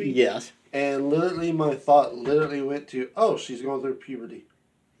the movie. Yes. And literally my thought went to, oh, she's going through puberty.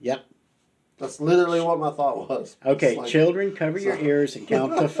 Yep. That's literally what my thought was. Okay, like, children, cover your ears and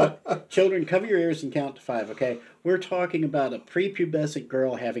count to 5. Children, cover your ears and count to 5, okay? We're talking about a prepubescent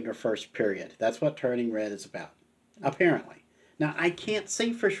girl having her first period. That's what Turning Red is about, apparently. Now, I can't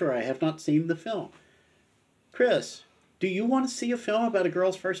say for sure. I have not seen the film. Chris, do you want to see a film about a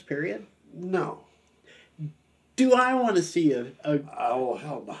girl's first period? No. Do I want to see a Oh,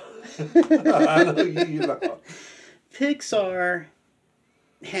 hell no. I know you know. Pixar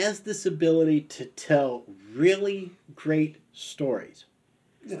has this ability to tell really great stories.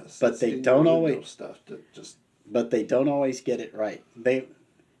 Yes. But they don't always stuff to just. But they don't always get it right.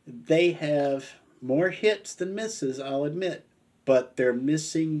 They have more hits than misses, I'll admit. But they're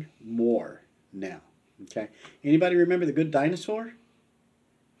missing more now. Okay. Anybody remember The Good Dinosaur?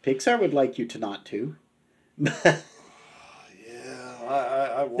 Pixar would like you to not to. Yeah,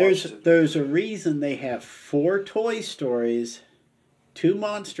 I watched it. There's a reason they have 4 Toy Stories, 2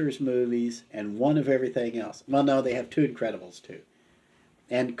 Monsters movies, and 1 of everything else. Well, no, they have 2 Incredibles too.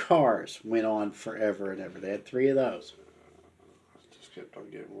 And Cars went on forever and ever. They had 3 of those. It just kept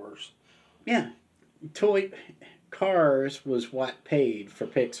on getting worse. Yeah. Cars was what paid for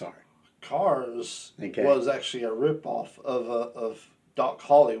Pixar. Cars was actually a ripoff of Doc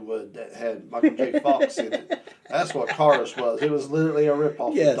Hollywood that had Michael J. Fox in it. That's what Cars was. It was literally a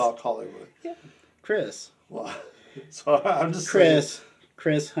ripoff of Doc Hollywood. Yeah. Chris. Well, so I'm just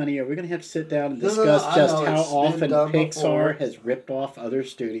Chris, honey, are we going to have to sit down and discuss how often Pixar has ripped off other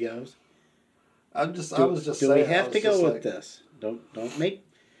studios? I was just saying. Do we have to go with this? Don't make.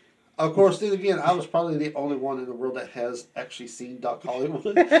 Of course, then again, I was probably the only one in the world that has actually seen Doc Hollywood,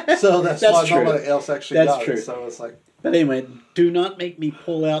 so that's why true. Nobody else actually that's got true. it. So it's like. But anyway, do not make me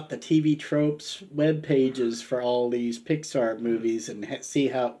pull out the TV Tropes web pages for all these Pixar movies and see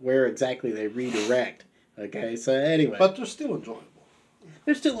where exactly they redirect. Okay, so anyway. But they're still enjoyable.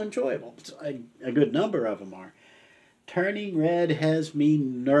 They're still enjoyable. A good number of them are. Turning Red has me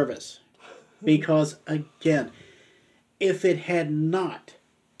nervous because, again, if it had not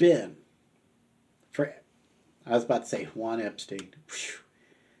been for I was about to say Juan Epstein. Whew.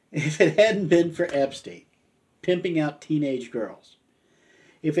 If it hadn't been for Epstein pimping out teenage girls,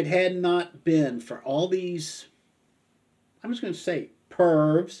 if it had not been for all these, I'm just going to say,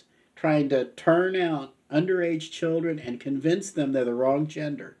 pervs trying to turn out underage children and convince them they're the wrong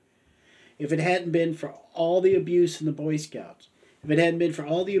gender, if it hadn't been for all the abuse in the Boy Scouts, if it hadn't been for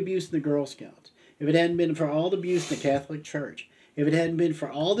all the abuse in the Girl Scouts, if it hadn't been for all the abuse in the Catholic Church, if it hadn't been for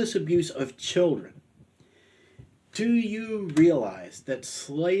all this abuse of children, do you realize that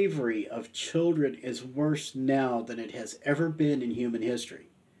slavery of children is worse now than it has ever been in human history?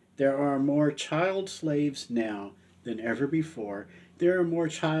 There are more child slaves now than ever before. There are more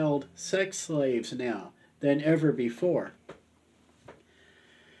child sex slaves now than ever before.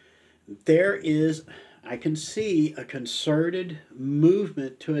 There is, I can see, a concerted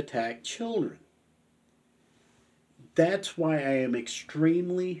movement to attack children. That's why I am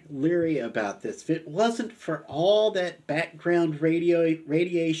extremely leery about this. If it wasn't for all that background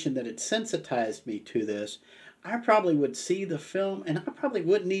radiation that had sensitized me to this, I probably would see the film and I probably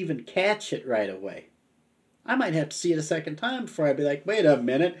wouldn't even catch it right away. I might have to see it a second time before I'd be like, wait a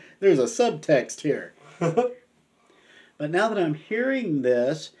minute, there's a subtext here. But now that I'm hearing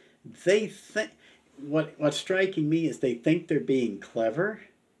this, they think, what's striking me is they think they're being clever,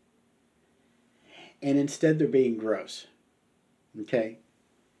 and instead they're being gross. Okay?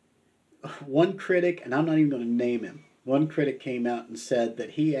 One critic, and I'm not even going to name him, one critic came out and said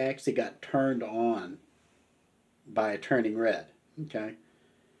that he actually got turned on by Turning Red. Okay?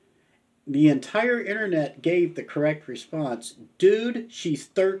 The entire internet gave the correct response. Dude, she's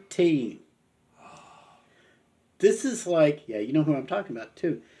 13. This is like, yeah, you know who I'm talking about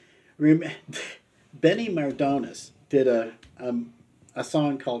too. Benny Mardones did a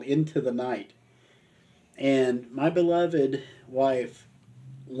song called Into the Night. And my beloved wife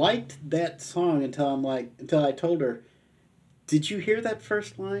liked that song until I told her, did you hear that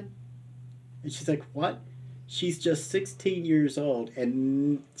first line? And she's like, what? She's just 16 years old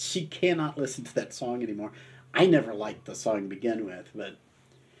and she cannot listen to that song anymore. I never liked the song to begin with, but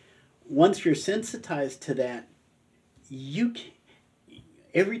once you're sensitized to that,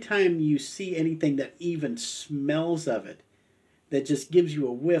 every time you see anything that even smells of it, that just gives you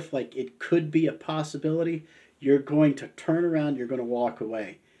a whiff like it could be a possibility, you're going to turn around, you're going to walk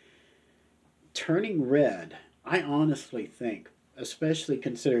away. Turning Red, I honestly think, especially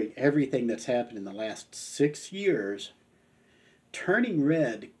considering everything that's happened in the last 6 years, Turning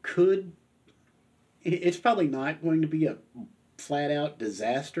Red it's probably not going to be a flat-out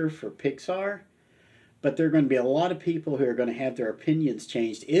disaster for Pixar, but there are going to be a lot of people who are going to have their opinions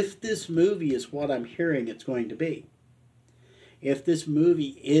changed if this movie is what I'm hearing it's going to be. If this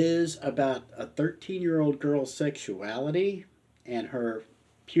movie is about a 13-year-old girl's sexuality and her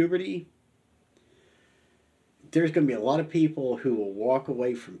puberty, there's going to be a lot of people who will walk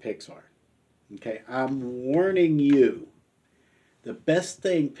away from Pixar. Okay, I'm warning you. The best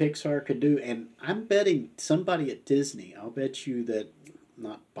thing Pixar could do, and I'm betting somebody at Disney, I'll bet you that,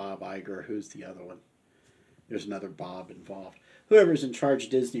 not Bob Iger, who's the other one? There's another Bob involved. Whoever's in charge of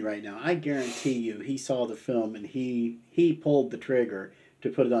Disney right now, I guarantee you he saw the film and he pulled the trigger to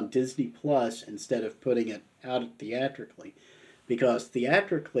put it on Disney Plus instead of putting it out theatrically. Because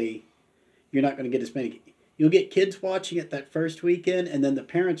theatrically, you're not going to get as many. You'll get kids watching it that first weekend, and then the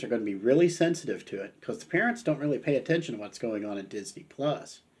parents are going to be really sensitive to it because the parents don't really pay attention to what's going on in Disney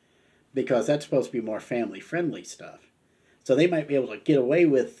Plus because that's supposed to be more family-friendly stuff. So they might be able to get away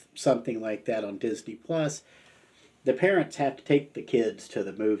with something like that on Disney Plus. The parents have to take the kids to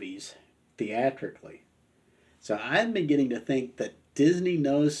the movies theatrically. So I'm beginning to think that Disney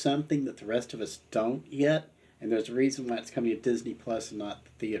knows something that the rest of us don't yet, and there's a reason why it's coming to Disney Plus and not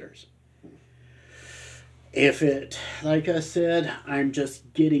the theaters. If it, like I said, I'm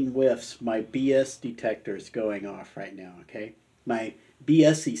just getting whiffs. My BS detector's going off right now, okay? My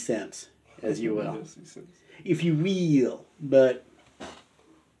BSy sense, as you will. If you will. But,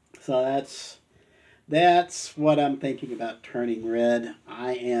 so that's what I'm thinking about Turning Red.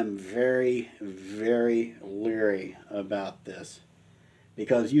 I am very, very leery about this.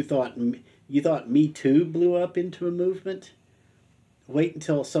 Because you thought Me Too blew up into a movement? Wait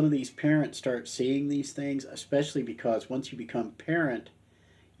until some of these parents start seeing these things, especially because once you become parent,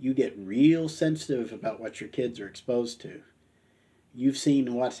 you get real sensitive about what your kids are exposed to. You've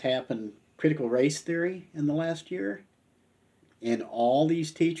seen what's happened, critical race theory in the last year, and all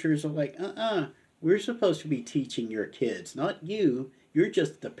these teachers are like, we're supposed to be teaching your kids, not you. You're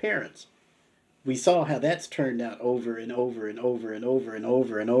just the parents. We saw how that's turned out over and over and over and over and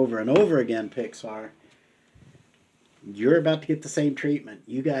over and over and over again, Pixar. You're about to get the same treatment.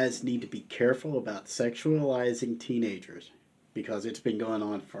 You guys need to be careful about sexualizing teenagers because it's been going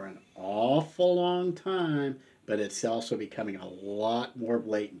on for an awful long time, but it's also becoming a lot more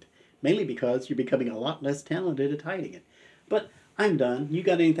blatant. Mainly because you're becoming a lot less talented at hiding it. But I'm done. You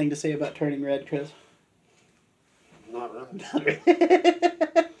got anything to say about Turning Red, Chris? Not really.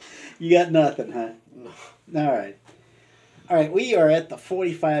 You got nothing, huh? No. All right. All right, we are at the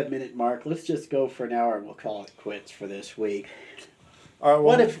 45-minute mark. Let's just go for an hour and we'll call it quits for this week. All right.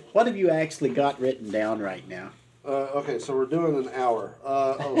 Well, What have you actually got written down right now? Okay, so we're doing an hour.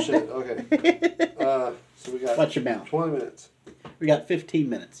 Oh shit. Okay. So we got. What's your amount? 20 minutes. We got 15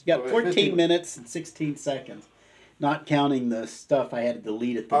 minutes. You got Okay, 14 15 minutes and 16 seconds, not counting the stuff I had to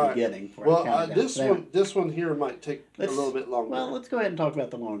delete at the All right. beginning. Before Well, I counted this down. one, this one here might take a little bit longer. Well, let's go ahead and talk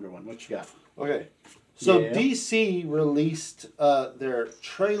about the longer one. What you got? Okay. So Yeah. DC released their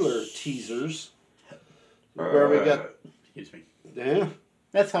trailer teasers, where we got. Excuse me. Yeah.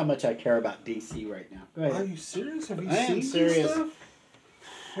 That's how much I care about DC right now. Go Are ahead. you serious? Have you I am seen serious. this stuff?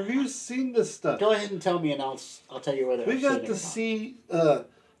 Have you seen this stuff? Go ahead and tell me, and I'll tell you whether We I've got seen it or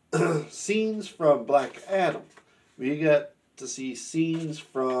to not. see scenes from Black Adam. We got to see scenes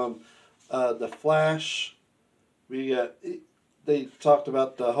from the Flash. They talked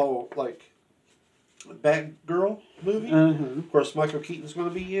about the whole Batgirl movie. Uh-huh. Of course, Michael Keaton's going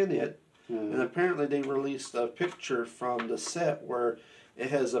to be in it. And apparently they released a picture from the set where it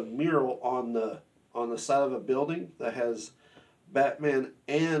has a mural on the side of a building that has Batman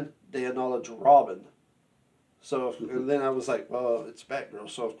and they acknowledge Robin. So and then I was like, well, it's Batgirl,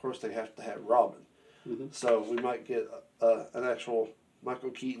 so of course they have to have Robin. Mm-hmm. So we might get an actual Michael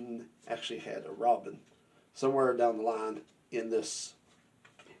Keaton actually had a Robin somewhere down the line in this.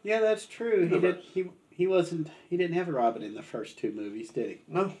 Yeah, that's true. Universe. He didn't have a Robin in the first two movies, did he?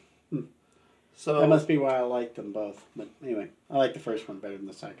 No. Hmm. So That must be why I liked them both. But anyway, I like the first one better than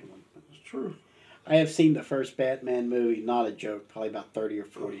the second one. it's true. I have seen the first Batman movie, not a joke, probably about 30 or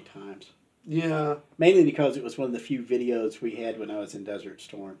 40 times. Yeah. Mainly because it was one of the few videos we had when I was in Desert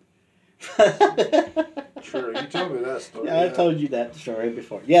Storm. Sure. You told me that story. Yeah, I've told you that story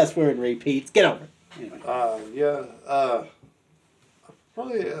before. Yes, we're in repeats. Get over it. Anyway.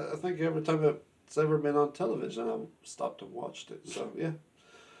 Probably, I think every time it's ever been on television, I've stopped and watched it. So, yeah.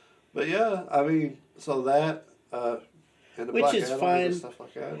 But, yeah, I mean, so that, and the Which Black is Adam fine. and stuff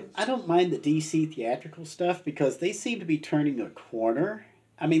like that. I don't mind the DC theatrical stuff because they seem to be turning a corner.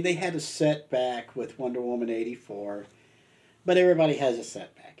 I mean, they had a setback with Wonder Woman 84, but everybody has a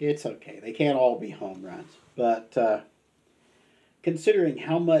setback. It's okay. They can't all be home runs. But considering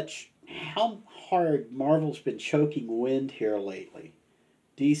how hard Marvel's been choking wind here lately,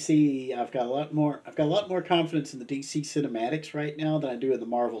 DC, I've got a lot more confidence in the DC cinematics right now than I do in the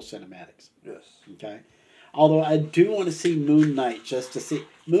Marvel cinematics. Yes. Okay. Although I do want to see Moon Knight just to see.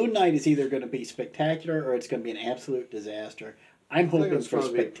 Moon Knight is either going to be spectacular or it's going to be an absolute disaster. I'm hoping it's for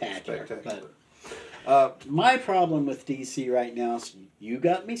gonna be spectacular. spectacular. But my problem with DC right now is you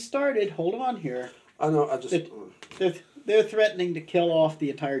got me started. Hold on here. I know, I just... They're threatening to kill off the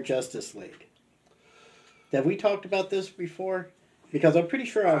entire Justice League. Have we talked about this before? Because I'm pretty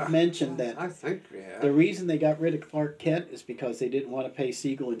sure I've mentioned that I think we have. the reason they got rid of Clark Kent is because they didn't want to pay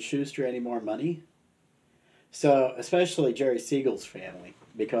Siegel and Schuster any more money. So, especially Jerry Siegel's family,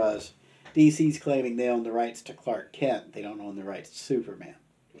 because DC's claiming they own the rights to Clark Kent. They don't own the rights to Superman.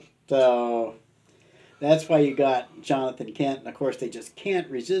 So, that's why you got Jonathan Kent, and of course they just can't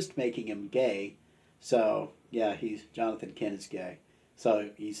resist making him gay. So, yeah, Jonathan Kent is gay. So,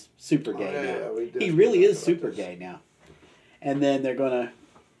 he's super gay now. Yeah, we did He really is talk about super this. gay now. And then they're going to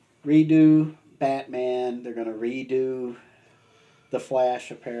redo Batman. They're going to redo The Flash,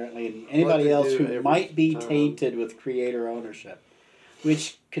 apparently, and anybody they else do who every might be time. tainted with creator ownership.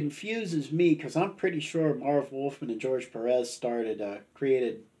 Which confuses me, because I'm pretty sure Marv Wolfman and George Perez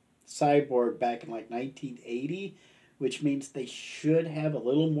created Cyborg back in like 1980, which means they should have a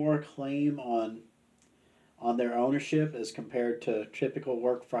little more claim on their ownership as compared to typical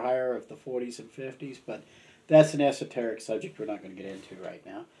work for hire of the 40s and 50s, but that's an esoteric subject we're not going to get into right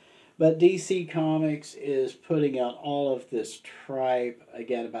now. But DC Comics is putting out all of this tripe,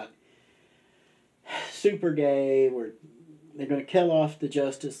 again, about super gay, where they're going to kill off the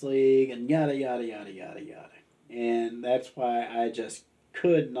Justice League, and yada, yada, yada, yada, yada. And that's why I just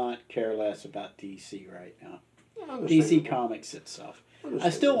could not care less about DC right now. DC Comics itself. I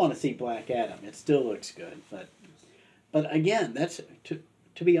still want to see Black Adam. It still looks good, but again, that's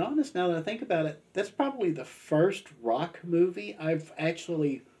to be honest. Now that I think about it, that's probably the first Rock movie I've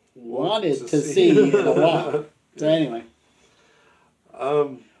actually wanted to see in a while. So anyway,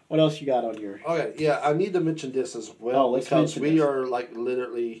 What else you got on your Okay, yeah, I need to mention this as Oh, well let's because mention we this. are like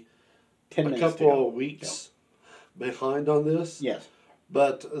literally 10 a minutes to couple go? of weeks behind on this. Yes.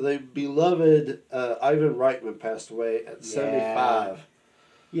 But the beloved Ivan Reitman passed away at Yeah. 75.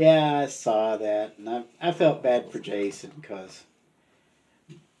 Yeah, I saw that, and I felt bad for Jason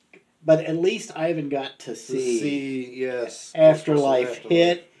but at least Ivan got to To see see, yes, Afterlife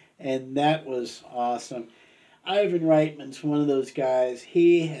hit, and that was awesome. Ivan Reitman's one of those guys.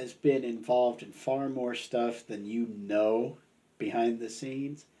 He has been involved in far more stuff than you know behind the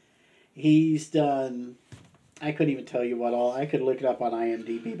scenes. He's done. I couldn't even tell you what all. I could look it up on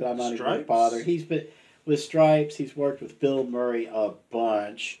IMDb, but I'm not even going to Stripes? bother. He's been with Stripes. He's worked with Bill Murray a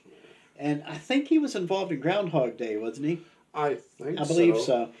bunch, and I think he was involved in Groundhog Day, wasn't he? I think I believe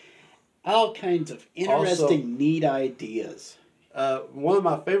so. All kinds of interesting, neat ideas. One of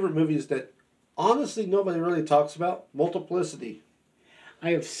my favorite movies that honestly nobody really talks about, Multiplicity.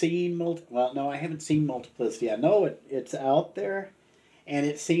 I have seen well, no, I haven't seen Multiplicity. I know it's out there, and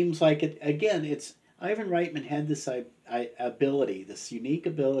it seems like it again. It's Ivan Reitman had this ability, this unique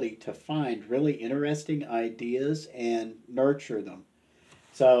ability to find really interesting ideas and nurture them.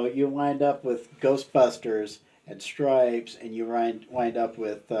 So you wind up with Ghostbusters and Stripes, and you wind up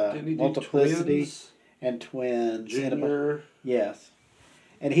with Didn't he do Multiplicity Twins? and Twins. Junior. Yes.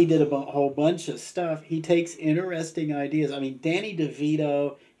 And he did a whole bunch of stuff. He takes interesting ideas. I mean, Danny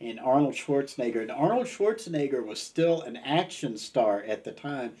DeVito and Arnold Schwarzenegger. And Arnold Schwarzenegger was still an action star at the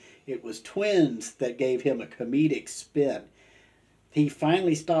time. It was Twins that gave him a comedic spin. He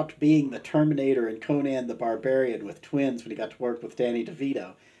finally stopped being the Terminator and Conan the Barbarian with Twins when he got to work with Danny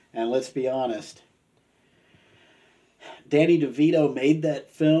DeVito. And let's be honest, Danny DeVito made that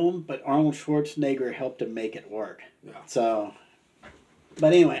film, but Arnold Schwarzenegger helped him make it work. Yeah. So,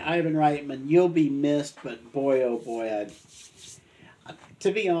 but anyway, Ivan Reitman, you'll be missed, but boy, oh boy,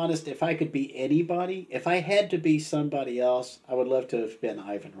 to be honest, if I could be anybody, if I had to be somebody else, I would love to have been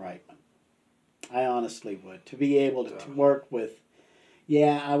Ivan Reitman. I honestly would. To be able to work with,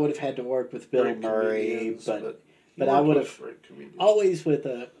 I would have had to work with Bill Murray, but I would have always with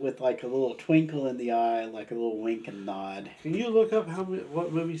like a little twinkle in the eye, like a little wink and nod. Can you look up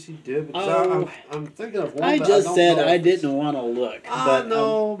what movies he did? Because I'm thinking of one. I just said I didn't want to look. I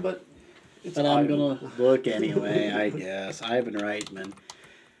know, but I'm gonna look anyway. I guess Ivan Reitman.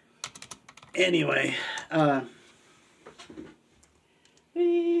 Anyway, let's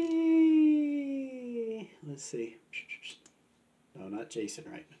see. No, not Jason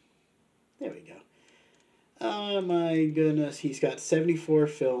Reitman. There we go. Oh my goodness, he's got 74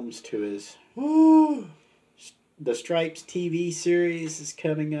 films to his. The Stripes TV series is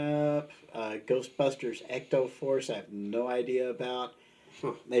coming up. Ghostbusters Ecto Force, I have no idea about.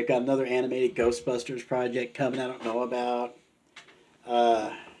 They've got another animated Ghostbusters project coming I don't know about.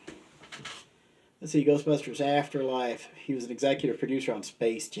 Let's see, Ghostbusters Afterlife. He was an executive producer on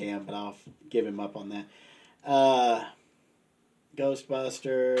Space Jam, but I'll give him up on that.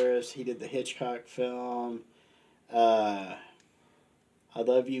 Ghostbusters, he did the Hitchcock film. I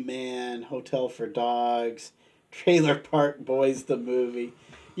Love You Man, Hotel for Dogs, Trailer Park Boys the movie.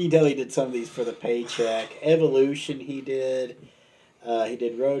 You know he did some of these for the paycheck. Evolution he did. He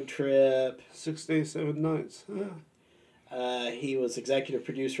did Road Trip. 6 Days, 7 Nights. He was executive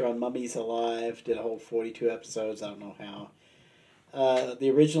producer on Mummies Alive. Did a whole 42 episodes. I don't know how. The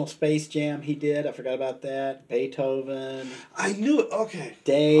original Space Jam he did. I forgot about that. Beethoven. I knew it. Okay.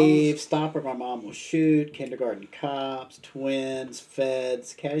 Dave. Stop or My Mom Will Shoot. Kindergarten Cops. Twins.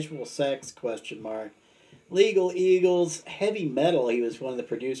 Feds. Casual Sex? ? Legal Eagles. Heavy Metal. He was one of the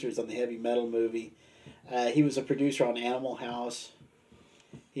producers on the Heavy Metal movie. He was a producer on Animal House.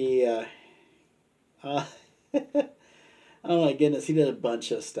 He, oh my goodness, he did a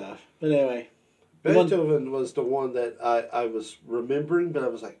bunch of stuff. But anyway. Beethoven was the one that I was remembering, but I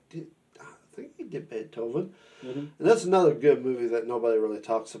was like, I think he did Beethoven. Mm-hmm. And that's another good movie that nobody really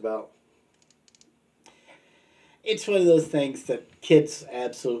talks about. It's one of those things that kids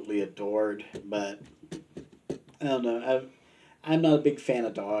absolutely adored, but I don't know. I'm not a big fan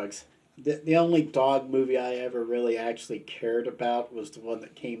of dogs. The only dog movie I ever really actually cared about was the one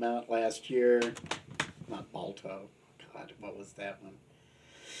that came out last year. Not Balto. God, what was that one?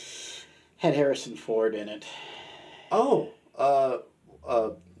 Had Harrison Ford in it. Oh.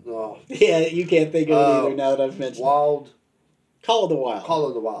 Yeah, you can't think of it either now that I've mentioned Wild. Call of the Wild. Call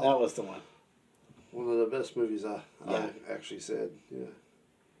of the Wild. That was the one. One of the best movies I actually said. Yeah.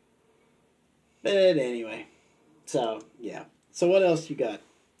 But anyway. So, yeah. So what else you got?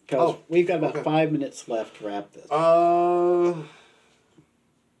 Because we've got about 5 minutes left to wrap this.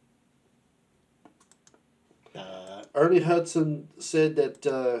 Ernie Hudson said that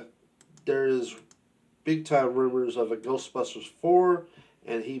there is big time rumors of a Ghostbusters 4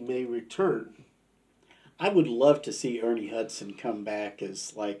 and he may return. I would love to see Ernie Hudson come back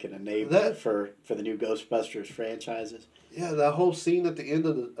as like an enabler for the new Ghostbusters franchises. Yeah, that whole scene at the end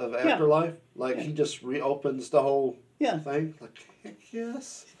of Afterlife, he just reopens the whole thing. Like, heck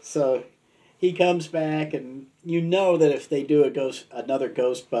yes. So he comes back, and you know that if they do another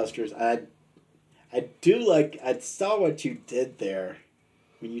Ghostbusters, I saw what you did there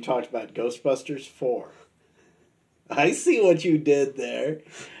when you talked about Ghostbusters 4. I see what you did there.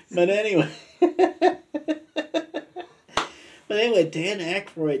 But anyway. But anyway, Dan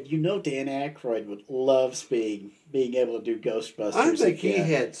Aykroyd, Dan Aykroyd would love being able to do Ghostbusters. I think he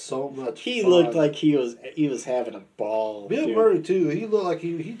had so much He fun. looked like he was having a ball. Bill Murray too. He looked like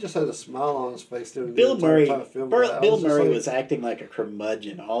he just had a smile on his face during Bill the Murray. entire time film. Bill Murray was acting like a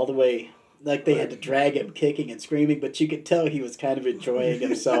curmudgeon all the way. Like they had to drag him kicking and screaming, but you could tell he was kind of enjoying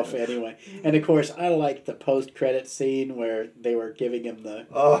himself anyway. And of course, I liked the post-credit scene where they were giving him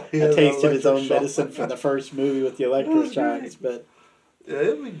a taste of his own medicine from the first movie with the electroshocks. But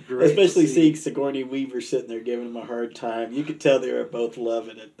it'd be great. Especially seeing Sigourney Weaver sitting there giving him a hard time, you could tell they were both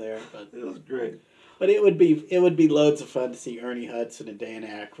loving it there. But it was great. But it would be loads of fun to see Ernie Hudson and Dan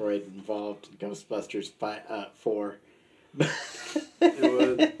Aykroyd involved in Ghostbusters 4. It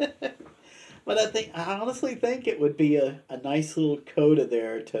would. But I honestly think it would be a nice little coda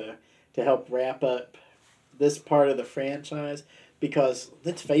there to help wrap up this part of the franchise, because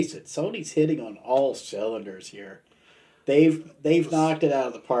let's face it, Sony's hitting on all cylinders here. They've knocked it out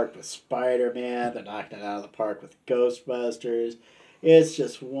of the park with Spider-Man. They're knocking it out of the park with Ghostbusters. It's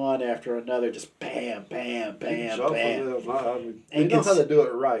just one after another, just bam, bam, bam, bam. They know how to do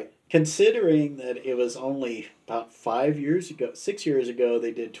it right. Considering that it was only about 6 years ago,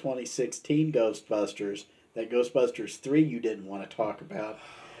 they did 2016 Ghostbusters. That Ghostbusters 3 you didn't want to talk about.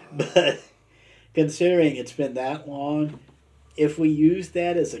 But considering it's been that long, if we use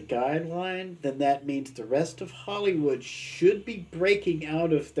that as a guideline, then that means the rest of Hollywood should be breaking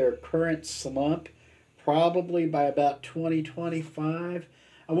out of their current slump probably by about 2025.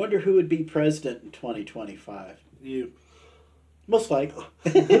 I wonder who would be president in 2025. You. Most likely.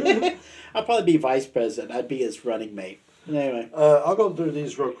 I'll probably be vice president. I'd be his running mate. Anyway. I'll go through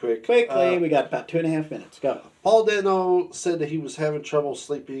these real quick. Quickly, we got about 2.5 minutes. Go. Paul Dano said that he was having trouble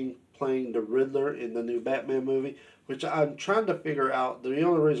sleeping playing the Riddler in the new Batman movie, which I'm trying to figure out. The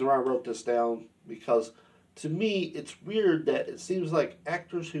only reason why I wrote this down, because to me, it's weird that it seems like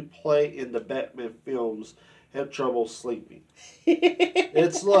actors who play in the Batman films have trouble sleeping.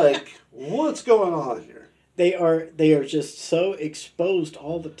 It's like, what's going on here? They are just so exposed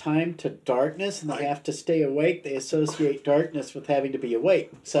all the time to darkness, and they have to stay awake. They associate darkness with having to be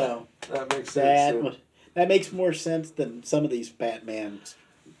awake. So that makes sense. That makes more sense than some of these Batman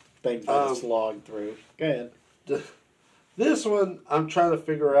things I just logged through. Go ahead. This one I'm trying to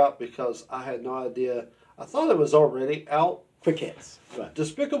figure out because I had no idea. I thought it was already out. Quick hits.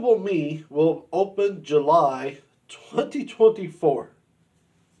 Despicable Me will open July 2024.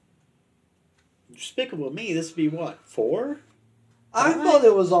 Despicable Me, this would be what, 4? I thought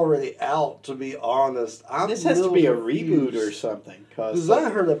it was already out, to be honest. This has to be a reboot or something. Because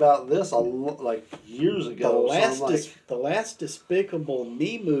I heard about this years ago. The last Despicable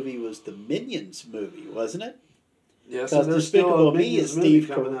Me movie was the Minions movie, wasn't it? Yes, and there's Despicable Me is Steve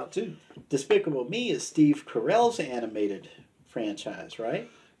coming out too. Despicable Me is Steve Carell's animated franchise, right?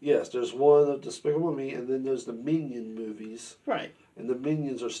 Yes, there's one of Despicable Me, and then there's the Minion movies. Right. And the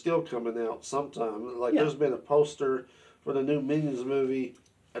Minions are still coming out sometime. There's been a poster for the new Minions movie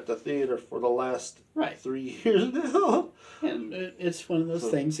at the theater for the last 3 years now. And it's one of those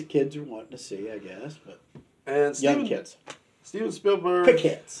things that kids are wanting to see, I guess. But young kids. Steven Spielberg Quick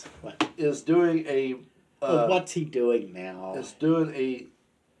hits. is doing a... what's he doing now? Is doing a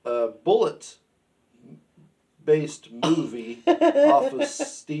bullet-based movie off of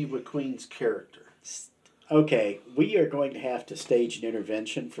Steve McQueen's character. Okay, we are going to have to stage an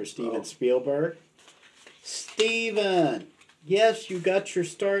intervention for Steven Spielberg. Steven, yes, you got your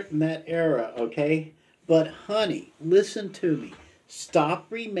start in that era, okay? But honey, listen to me. Stop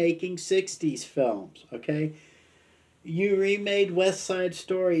remaking 60s films, okay? You remade West Side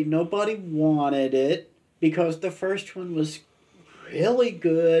Story. Nobody wanted it because the first one was really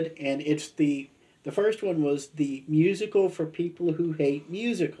good, and the first one was the musical for people who hate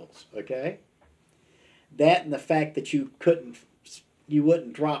musicals, okay? That and the fact that you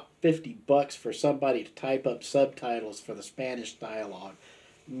wouldn't drop $50 for somebody to type up subtitles for the Spanish dialogue.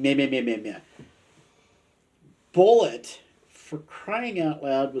 Meh. Bullet, for crying out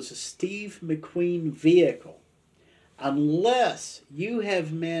loud, was a Steve McQueen vehicle. unless you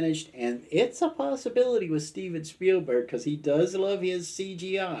have managed, and it's a possibility with Steven Spielberg because he does love his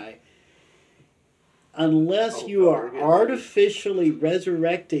CGI, unless you are artificially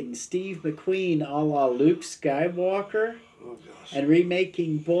resurrecting Steve McQueen a la Luke Skywalker and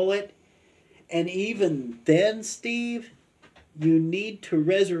remaking Bullet, and even then, Steve, you need to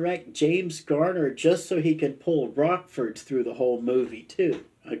resurrect James Garner just so he can pull Rockford through the whole movie too,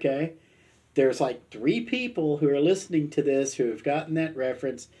 okay? There's like 3 people who are listening to this who have gotten that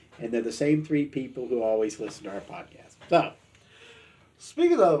reference, and they're the same 3 people who always listen to our podcast. So,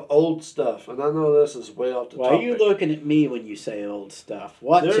 speaking of old stuff, and I know this is way off the topic. Why are you looking at me when you say old stuff?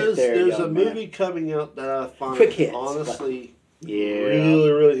 Watch it there, There's young a man. movie coming out that I find Quick hits, honestly Yeah.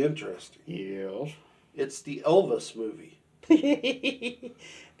 really, really interesting. Yeah. It's the Elvis movie.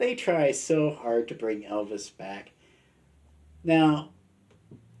 They try so hard to bring Elvis back. Now,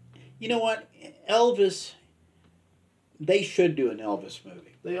 you know what? Elvis, they should do an Elvis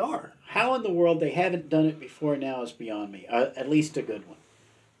movie. They are. How in the world they haven't done it before now is beyond me. At least a good one.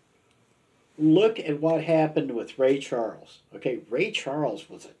 Look at what happened with Ray Charles. Okay, Ray Charles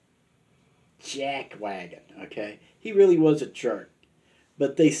was a jackwagon. Okay, he really was a jerk.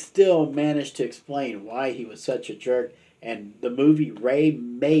 But they still managed to explain why he was such a jerk. And the movie Ray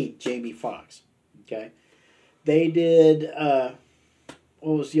made Jamie Foxx. Okay, they did.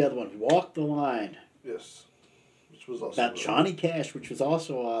 What was the other one? Walk the Line. Yes, which was also About Johnny Cash, which was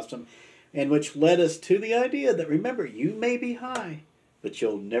also awesome, and which led us to the idea that, remember, you may be high, but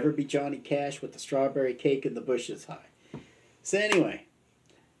you'll never be Johnny Cash with the strawberry cake in the bushes high. So anyway,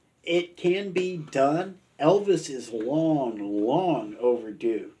 it can be done. Elvis is long, long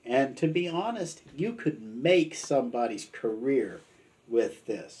overdue. And to be honest, you could make somebody's career with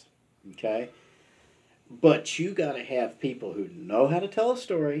this. Okay? But you got to have people who know how to tell a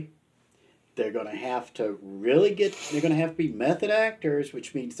story. They're going to have to they're going to have to be method actors,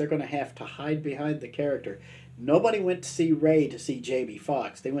 which means they're going to have to hide behind the character. Nobody went to see Ray to see Jamie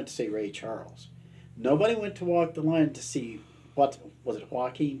Foxx. They went to see Ray Charles. Nobody went to Walk the Line to see, what was it,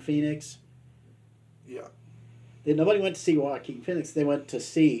 Joaquin Phoenix? Yeah. Nobody went to see Joaquin Phoenix. They went to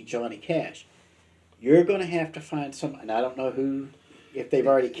see Johnny Cash. You're going to have to find some, and I don't know who, if they've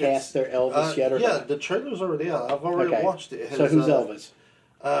already cast their Elvis yet or not. Yeah, the trailer's already out. I've already watched it. So who's Elvis?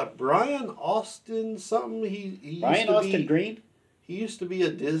 Brian Austin something. He Brian Austin Green? He used to be a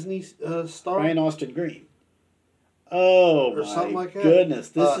Disney star. Brian Austin Green. Oh, or something like that.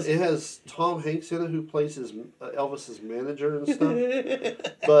 Goodness. It has Tom Hanks in it, who plays his Elvis's manager and stuff.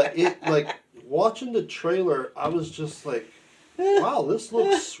 But watching the trailer, I was just like, wow, this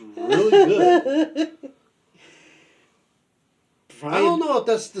looks really good. I don't know if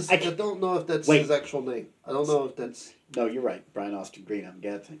that's I don't know if that's his actual name. I don't know if that's. No, you're right. Brian Austin Green, I'm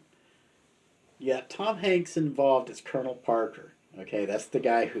guessing. Yeah, Tom Hanks involved as Colonel Parker. Okay, that's the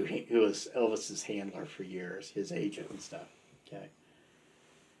guy who was Elvis's handler for years, his agent and stuff. Okay.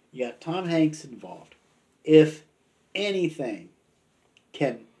 You got Tom Hanks involved. If anything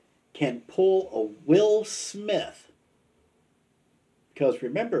can pull a Will Smith, because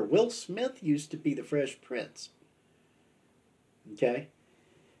remember, Will Smith used to be the Fresh Prince. Okay?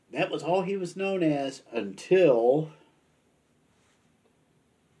 That was all he was known as until,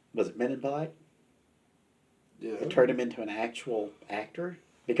 was it Men in Black? Yeah. It turned him into an actual actor.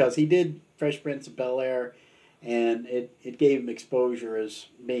 Because he did Fresh Prince of Bel-Air, and it gave him exposure as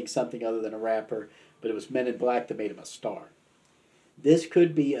being something other than a rapper, but it was Men in Black that made him a star. This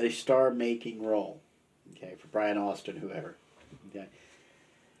could be a star-making role, okay, for Brian Austin, whoever. Okay.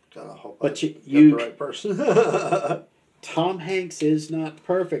 Gotta hope but you the right person. Tom Hanks is not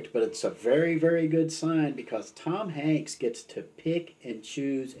perfect, but it's a very, very good sign because Tom Hanks gets to pick and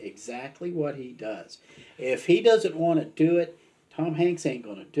choose exactly what he does. If he doesn't want to do it, Tom Hanks ain't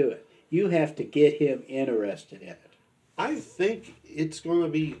going to do it. You have to get him interested in it. I think it's going to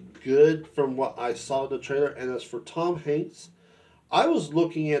be good from what I saw in the trailer. And as for Tom Hanks, I was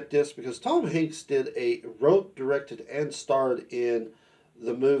looking at this because Tom Hanks wrote, directed, and starred in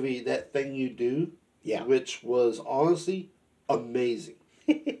the movie That Thing You Do. Yeah. Which was honestly amazing.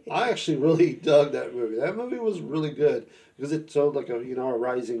 I actually really dug that movie. That movie was really good because it showed like a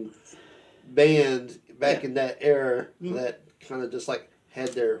rising band back in that era that kind of just like had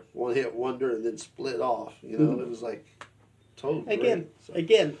their one-hit wonder and then split off. It was like totally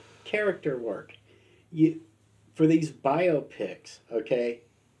again, character work. For these biopics, okay.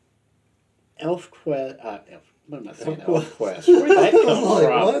 What am I saying? ElfQuest. Where did that come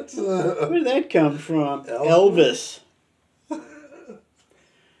from? What? Where did that come from? Elvis.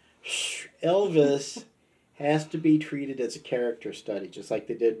 Elvis has to be treated as a character study, just like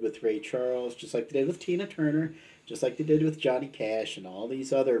they did with Ray Charles, just like they did with Tina Turner, just like they did with Johnny Cash and all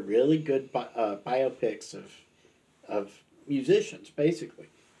these other really good biopics of musicians, basically.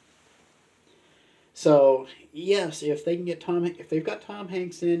 So yes, if they can get if they've got Tom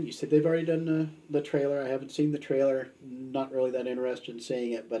Hanks in, you said they've already done the trailer. I haven't seen the trailer. Not really that interested in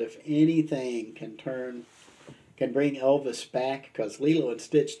seeing it. But if anything can bring Elvis back, because Lilo and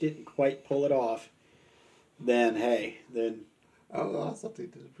Stitch didn't quite pull it off, then hey, then. Oh, I thought they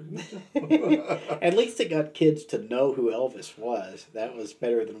did a pretty good job. At least they got kids to know who Elvis was. That was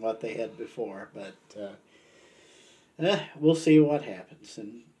better than what they had before. But we'll see what happens.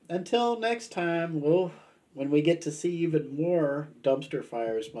 And until next time, when we get to see even more dumpster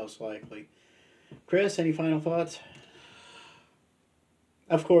fires, most likely. Chris, any final thoughts?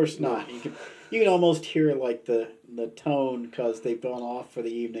 Of course not. You can almost hear like the tone because they've gone off for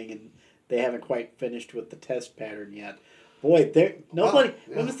the evening and they haven't quite finished with the test pattern yet. Boy, nobody. Wow,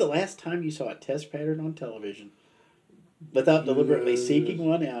 yeah. When was the last time you saw a test pattern on television without deliberately seeking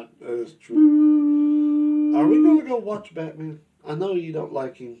one out? That is true. Are we gonna go watch Batman? I know you don't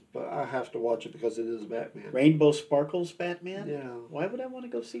like him, but I have to watch it because it is Batman. Rainbow Sparkles Batman? Yeah. Why would I want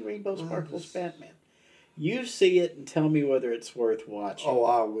to go see Rainbow Sparkles Batman? You see it and tell me whether it's worth watching. Oh,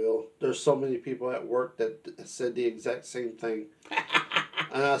 I will. There's so many people at work that said the exact same thing.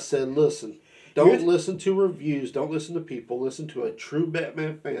 And I said, listen, don't listen to reviews. Don't listen to people. Listen to a true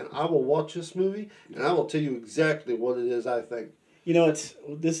Batman fan. I will watch this movie, and I will tell you exactly what it is I think. You know,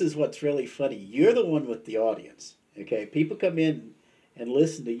 this is what's really funny. You're the one with the audience. Okay, people come in and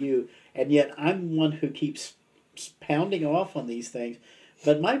listen to you, and yet I'm one who keeps pounding off on these things.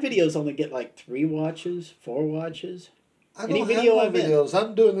 But my videos only get like 3 watches, 4 watches. I don't have no videos.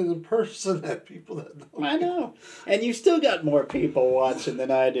 I'm doing it in person at people that know. I know. And you still got more people watching than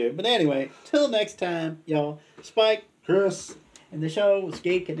I do. But anyway, till next time, y'all. Spike, Chris, and the show was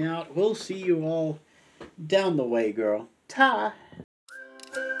Geeking Out. We'll see you all down the way, girl. Ta!